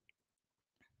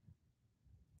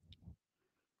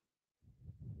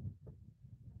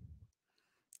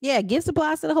 Yeah, give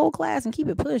supplies to the whole class and keep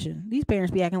it pushing. These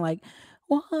parents be acting like,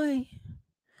 why?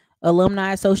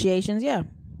 Alumni associations, yeah.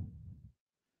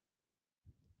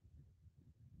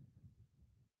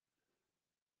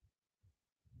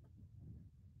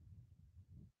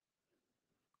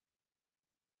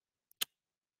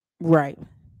 Right.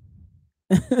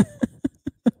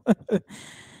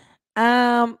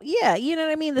 Yeah, you know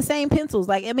what I mean? The same pencils.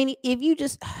 Like, I mean, if you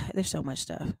just there's so much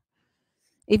stuff.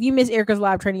 If you missed Erica's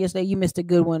live training yesterday, you missed a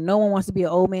good one. No one wants to be an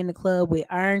old man in the club with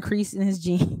iron crease in his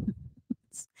jeans.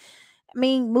 I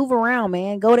mean, move around,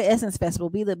 man. Go to Essence Festival.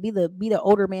 Be the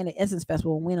older man at Essence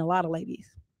Festival and win a lot of ladies.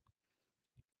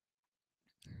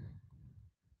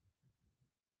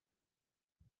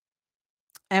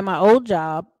 At my old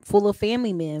job, full of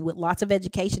family men with lots of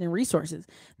education and resources,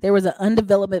 there was an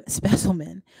undeveloped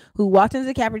specimen who walked into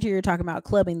the cafeteria talking about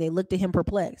clubbing. They looked at him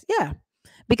perplexed. Yeah,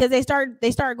 because they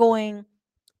start going.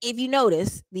 If you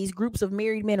notice, these groups of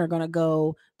married men are going to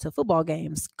go to football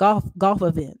games, golf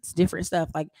events, different stuff.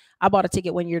 Like I bought a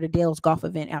ticket one year to Dale's golf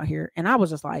event out here, and I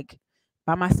was just like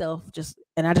by myself,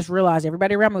 and I just realized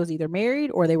everybody around me was either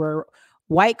married or they were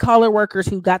white collar workers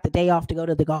who got the day off to go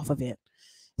to the golf event.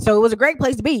 So it was a great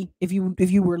place to be if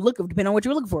you were looking, depending on what you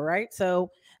were looking for, right?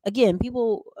 So again,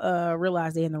 people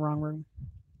realize they're in the wrong room.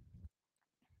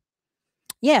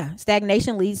 Yeah,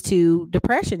 stagnation leads to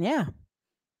depression. Yeah.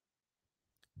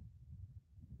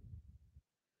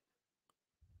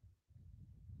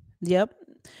 Yep.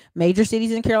 Major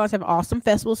cities in the Carolinas have awesome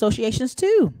festival associations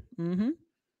too.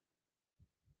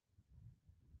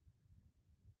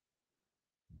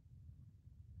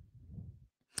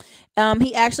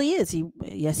 He actually is.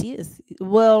 Yes, he is.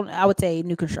 Well, I would say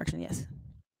new construction. Yes.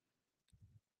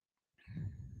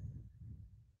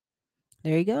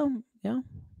 There you go. Yeah.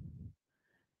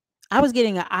 I was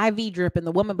getting an IV drip, and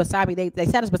the woman beside me, they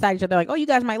sat us beside each other, like, oh, you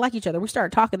guys might like each other. We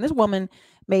started talking. This woman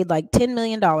made like $10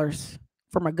 million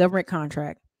from a government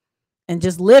contract and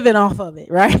just living off of it,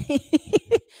 right?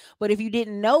 But if you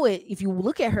didn't know it, if you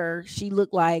look at her, she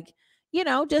looked like,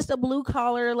 just a blue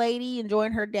collar lady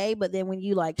enjoying her day. But then when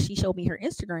she showed me her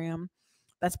Instagram,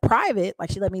 that's private.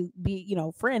 Like she let me be,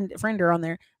 friend her on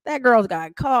there. That girl's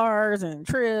got cars and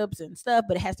trips and stuff,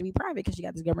 but it has to be private because she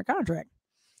got this government contract.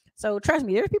 So trust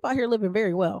me, there's people out here living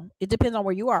very well. It depends on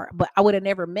where you are. But I would have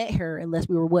never met her unless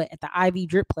we were at the IV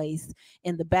drip place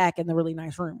in the back in the really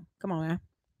nice room. Come on, man.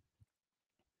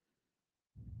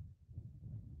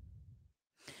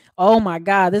 Oh my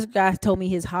God, this guy told me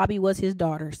his hobby was his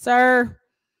daughter. Sir,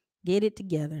 get it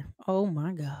together. Oh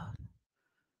my God.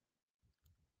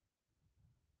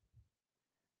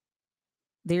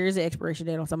 There is an expiration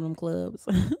date on some of them clubs.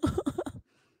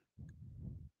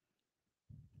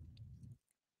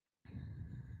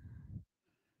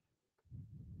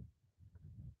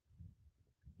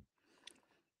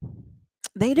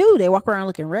 They do. They walk around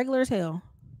looking regular as hell.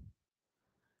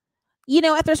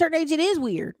 After a certain age, it is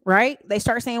weird, right? They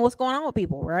start saying what's going on with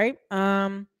people, right?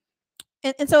 And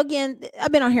so again,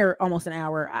 I've been on here almost an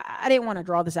hour. I didn't want to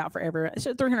draw this out forever. It's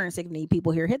 360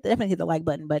 people here. Definitely hit the like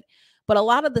button, but a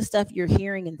lot of the stuff you're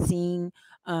hearing and seeing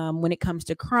when it comes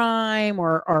to crime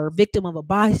or victim of a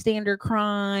bystander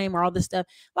crime or all this stuff,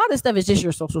 a lot of this stuff is just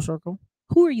your social circle.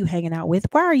 Who are you hanging out with?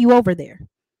 Why are you over there?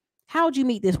 How'd you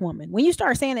meet this woman? When you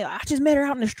start saying that, I just met her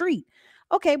out in the street.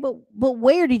 Okay, but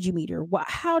where did you meet her?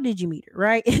 How did you meet her?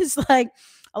 Right? It's like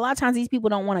a lot of times these people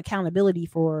don't want accountability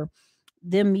for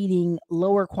them meeting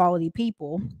lower quality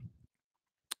people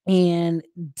and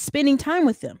spending time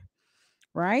with them,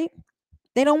 right?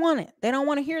 They don't want it. They don't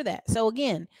want to hear that. So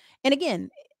again,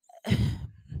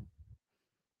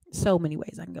 so many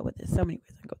ways I can go with this. So many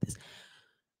ways I can go with this.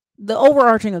 The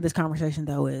overarching of this conversation,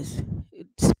 though, is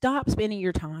stop spending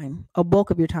your time, a bulk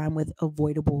of your time, with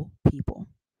avoidable people.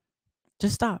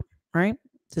 Just stop, right?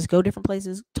 Just go different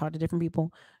places, talk to different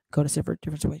people, go to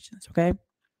different situations, okay?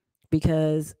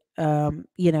 Because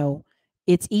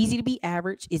it's easy to be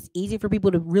average. It's easy for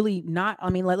people to really not. I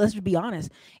mean, let's just be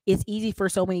honest. It's easy for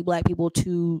so many Black people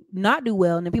to not do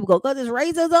well, and then people go, "Oh, this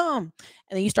racism," and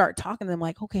then you start talking to them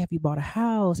like, "Okay, have you bought a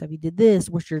house? Have you did this?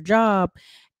 What's your job?"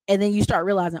 And then you start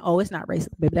realizing, "Oh, it's not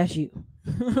racism, baby. That's you.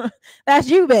 That's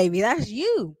you, baby. That's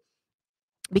you."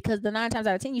 Because the 9 times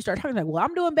out of 10, you start talking like, "Well,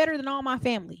 I'm doing better than all my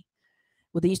family."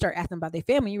 Well, then you start asking about their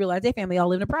family. You realize their family all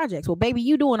live in the projects. Well, baby,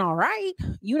 you doing all right.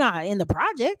 You not in the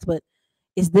projects, but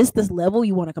is this level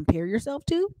you want to compare yourself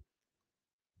to?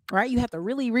 Right? You have to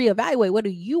really reevaluate. What do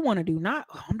you want to do? Not,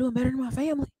 oh, I'm doing better than my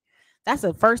family. That's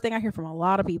the first thing I hear from a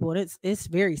lot of people, and it's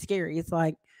very scary. It's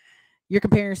like you're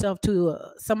comparing yourself to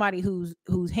somebody whose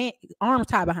arms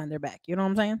tied behind their back. You know what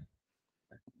I'm saying?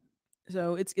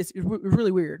 So it's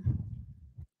really weird.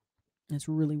 It's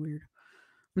really weird.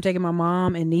 I'm taking my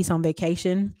mom and niece on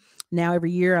vacation now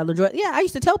every year. I enjoy. Yeah, I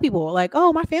used to tell people like,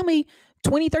 oh, my family,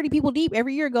 20, 30 people deep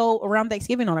every year go around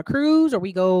Thanksgiving on a cruise, or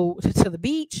we go to the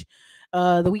beach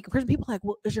the week of Christmas. People are like,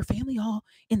 well, is your family all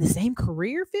in the same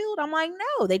career field? I'm like,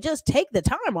 no, they just take the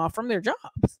time off from their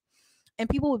jobs. And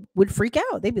people would freak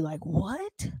out. They'd be like,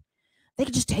 what? They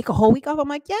could just take a whole week off. I'm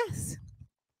like, yes.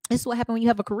 This is what happens when you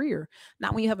have a career,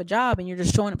 not when you have a job and you're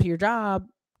just showing up to your job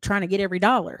trying to get every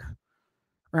dollar,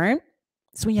 right?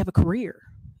 So when you have a career,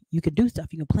 you could do stuff.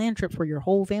 You can plan trips where your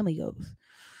whole family goes.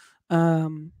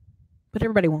 But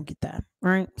everybody won't get that,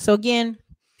 right? So again,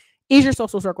 is your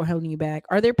social circle holding you back?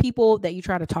 Are there people that you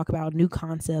try to talk about new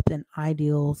concepts and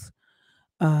ideals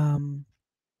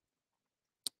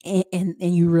and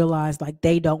you realize like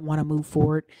they don't want to move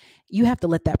forward, you have to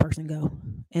let that person go.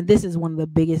 And this is one of the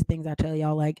biggest things I tell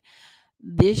y'all. Like,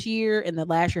 this year and the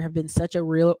last year have been such a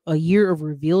year of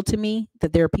reveal to me,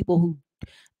 that there are people who,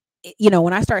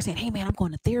 when I started saying, hey man, I'm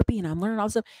going to therapy and I'm learning all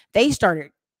this stuff, they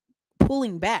started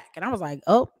pulling back. And I was like,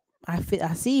 oh, I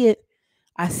see it.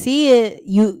 I see it.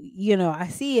 I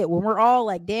see it. When we're all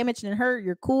like damaged and hurt,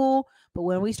 you're cool. But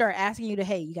when we start asking you to,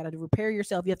 hey, you got to repair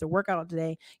yourself, you have to work out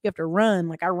today, you have to run.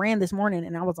 Like, I ran this morning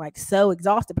and I was like so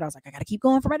exhausted, but I was like, I got to keep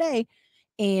going for my day.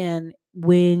 And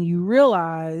when you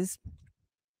realize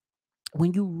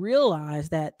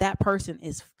that that person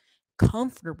is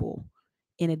comfortable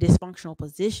in a dysfunctional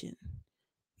position,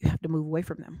 you have to move away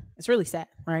from them. It's really sad,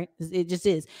 right? It just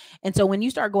is. And so when you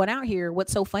start going out here,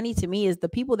 what's so funny to me is the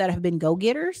people that have been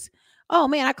go-getters. Oh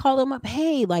man, I call them up.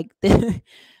 Hey, like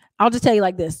I'll just tell you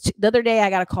like this. The other day I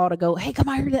got a call to go, hey, come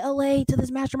out here to LA to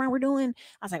this mastermind we're doing.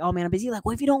 I was like, oh man, I'm busy. Like,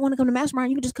 well, if you don't want to come to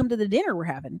mastermind, you can just come to the dinner we're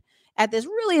having at this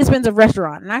really expensive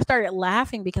restaurant. And I started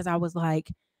laughing because I was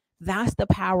like, that's the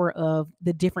power of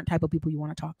the different type of people you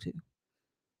want to talk to.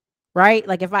 Right?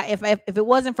 Like, if it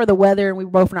wasn't for the weather and we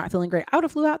were both not feeling great, I would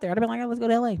have flew out there. I'd have been like, oh, let's go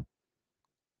to LA.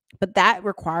 But that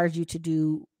requires you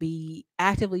to be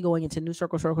actively going into new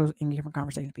circles and different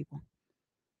conversations with people.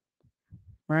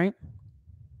 Right?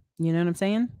 You know what I'm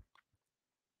saying?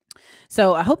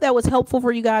 So I hope that was helpful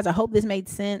for you guys. I hope this made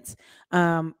sense,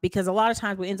 because a lot of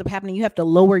times what ends up happening, you have to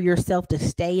lower yourself to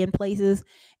stay in places,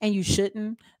 and you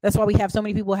shouldn't. That's why we have so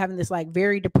many people having this like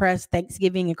very depressed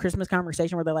Thanksgiving and Christmas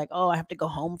conversation where they're like, oh, I have to go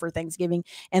home for Thanksgiving.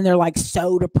 And they're like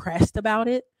so depressed about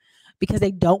it because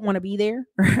they don't want to be there.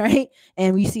 Right.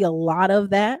 And we see a lot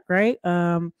of that, right?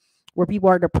 Where people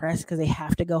are depressed because they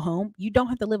have to go home. You don't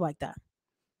have to live like that.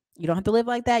 You don't have to live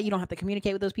like that. You don't have to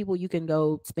communicate with those people. You can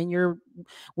go spend your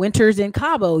winters in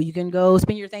Cabo. You can go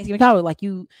spend your Thanksgiving in Cabo. Like,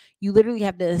 you literally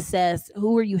have to assess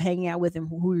who are you hanging out with and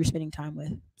who you're spending time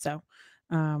with. So,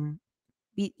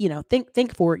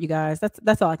 think for it, you guys.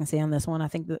 That's all I can say on this one. I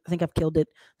think I've killed it,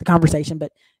 the conversation,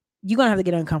 but you're going to have to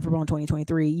get uncomfortable in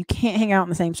 2023. You can't hang out in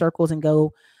the same circles and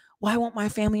go, why won't my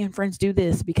family and friends do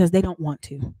this? Because they don't want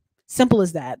to. Simple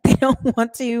as that. They don't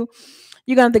want to.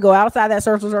 You're going to have to go outside that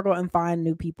circle and find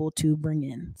new people to bring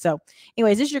in. So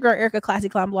anyways, this is your girl, Ericka, Classy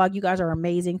Clown Blog. You guys are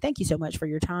amazing. Thank you so much for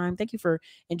your time. Thank you for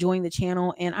enjoying the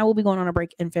channel. And I will be going on a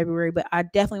break in February, but I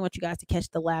definitely want you guys to catch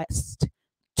the last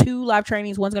 2 live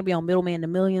trainings. One's going to be on Middleman to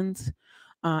Millions.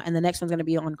 And the next one's going to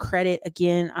be on credit.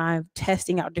 Again, I'm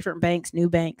testing out different banks, new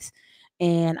banks,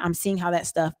 and I'm seeing how that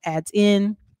stuff adds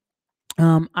in.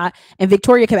 And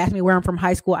Victoria kept asking me where I'm from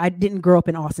high school. I didn't grow up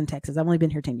in Austin, Texas. I've only been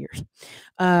here 10 years.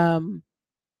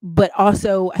 But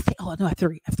also I think, I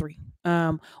have three.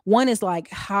 One is like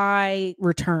high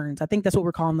returns. I think that's what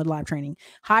we're calling the live training.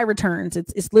 High returns.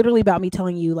 It's literally about me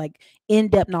telling you like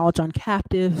in-depth knowledge on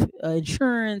captive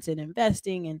insurance and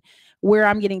investing and where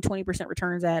I'm getting 20%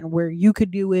 returns at and where you could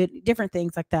do it, different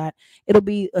things like that. It'll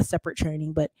be a separate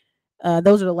training, but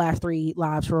those are the last 3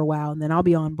 lives for a while. And then I'll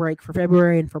be on break for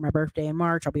February, and for my birthday in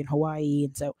March, I'll be in Hawaii.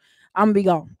 And so I'm gonna be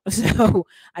gone. So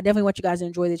I definitely want you guys to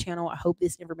enjoy the channel. I hope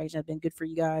this information has been good for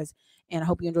you guys, and I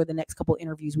hope you enjoy the next couple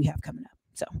interviews we have coming up.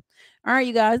 So, all right,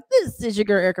 you guys, this is your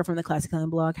girl Ericka from the Classic Clown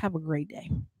Blog. Have a great day.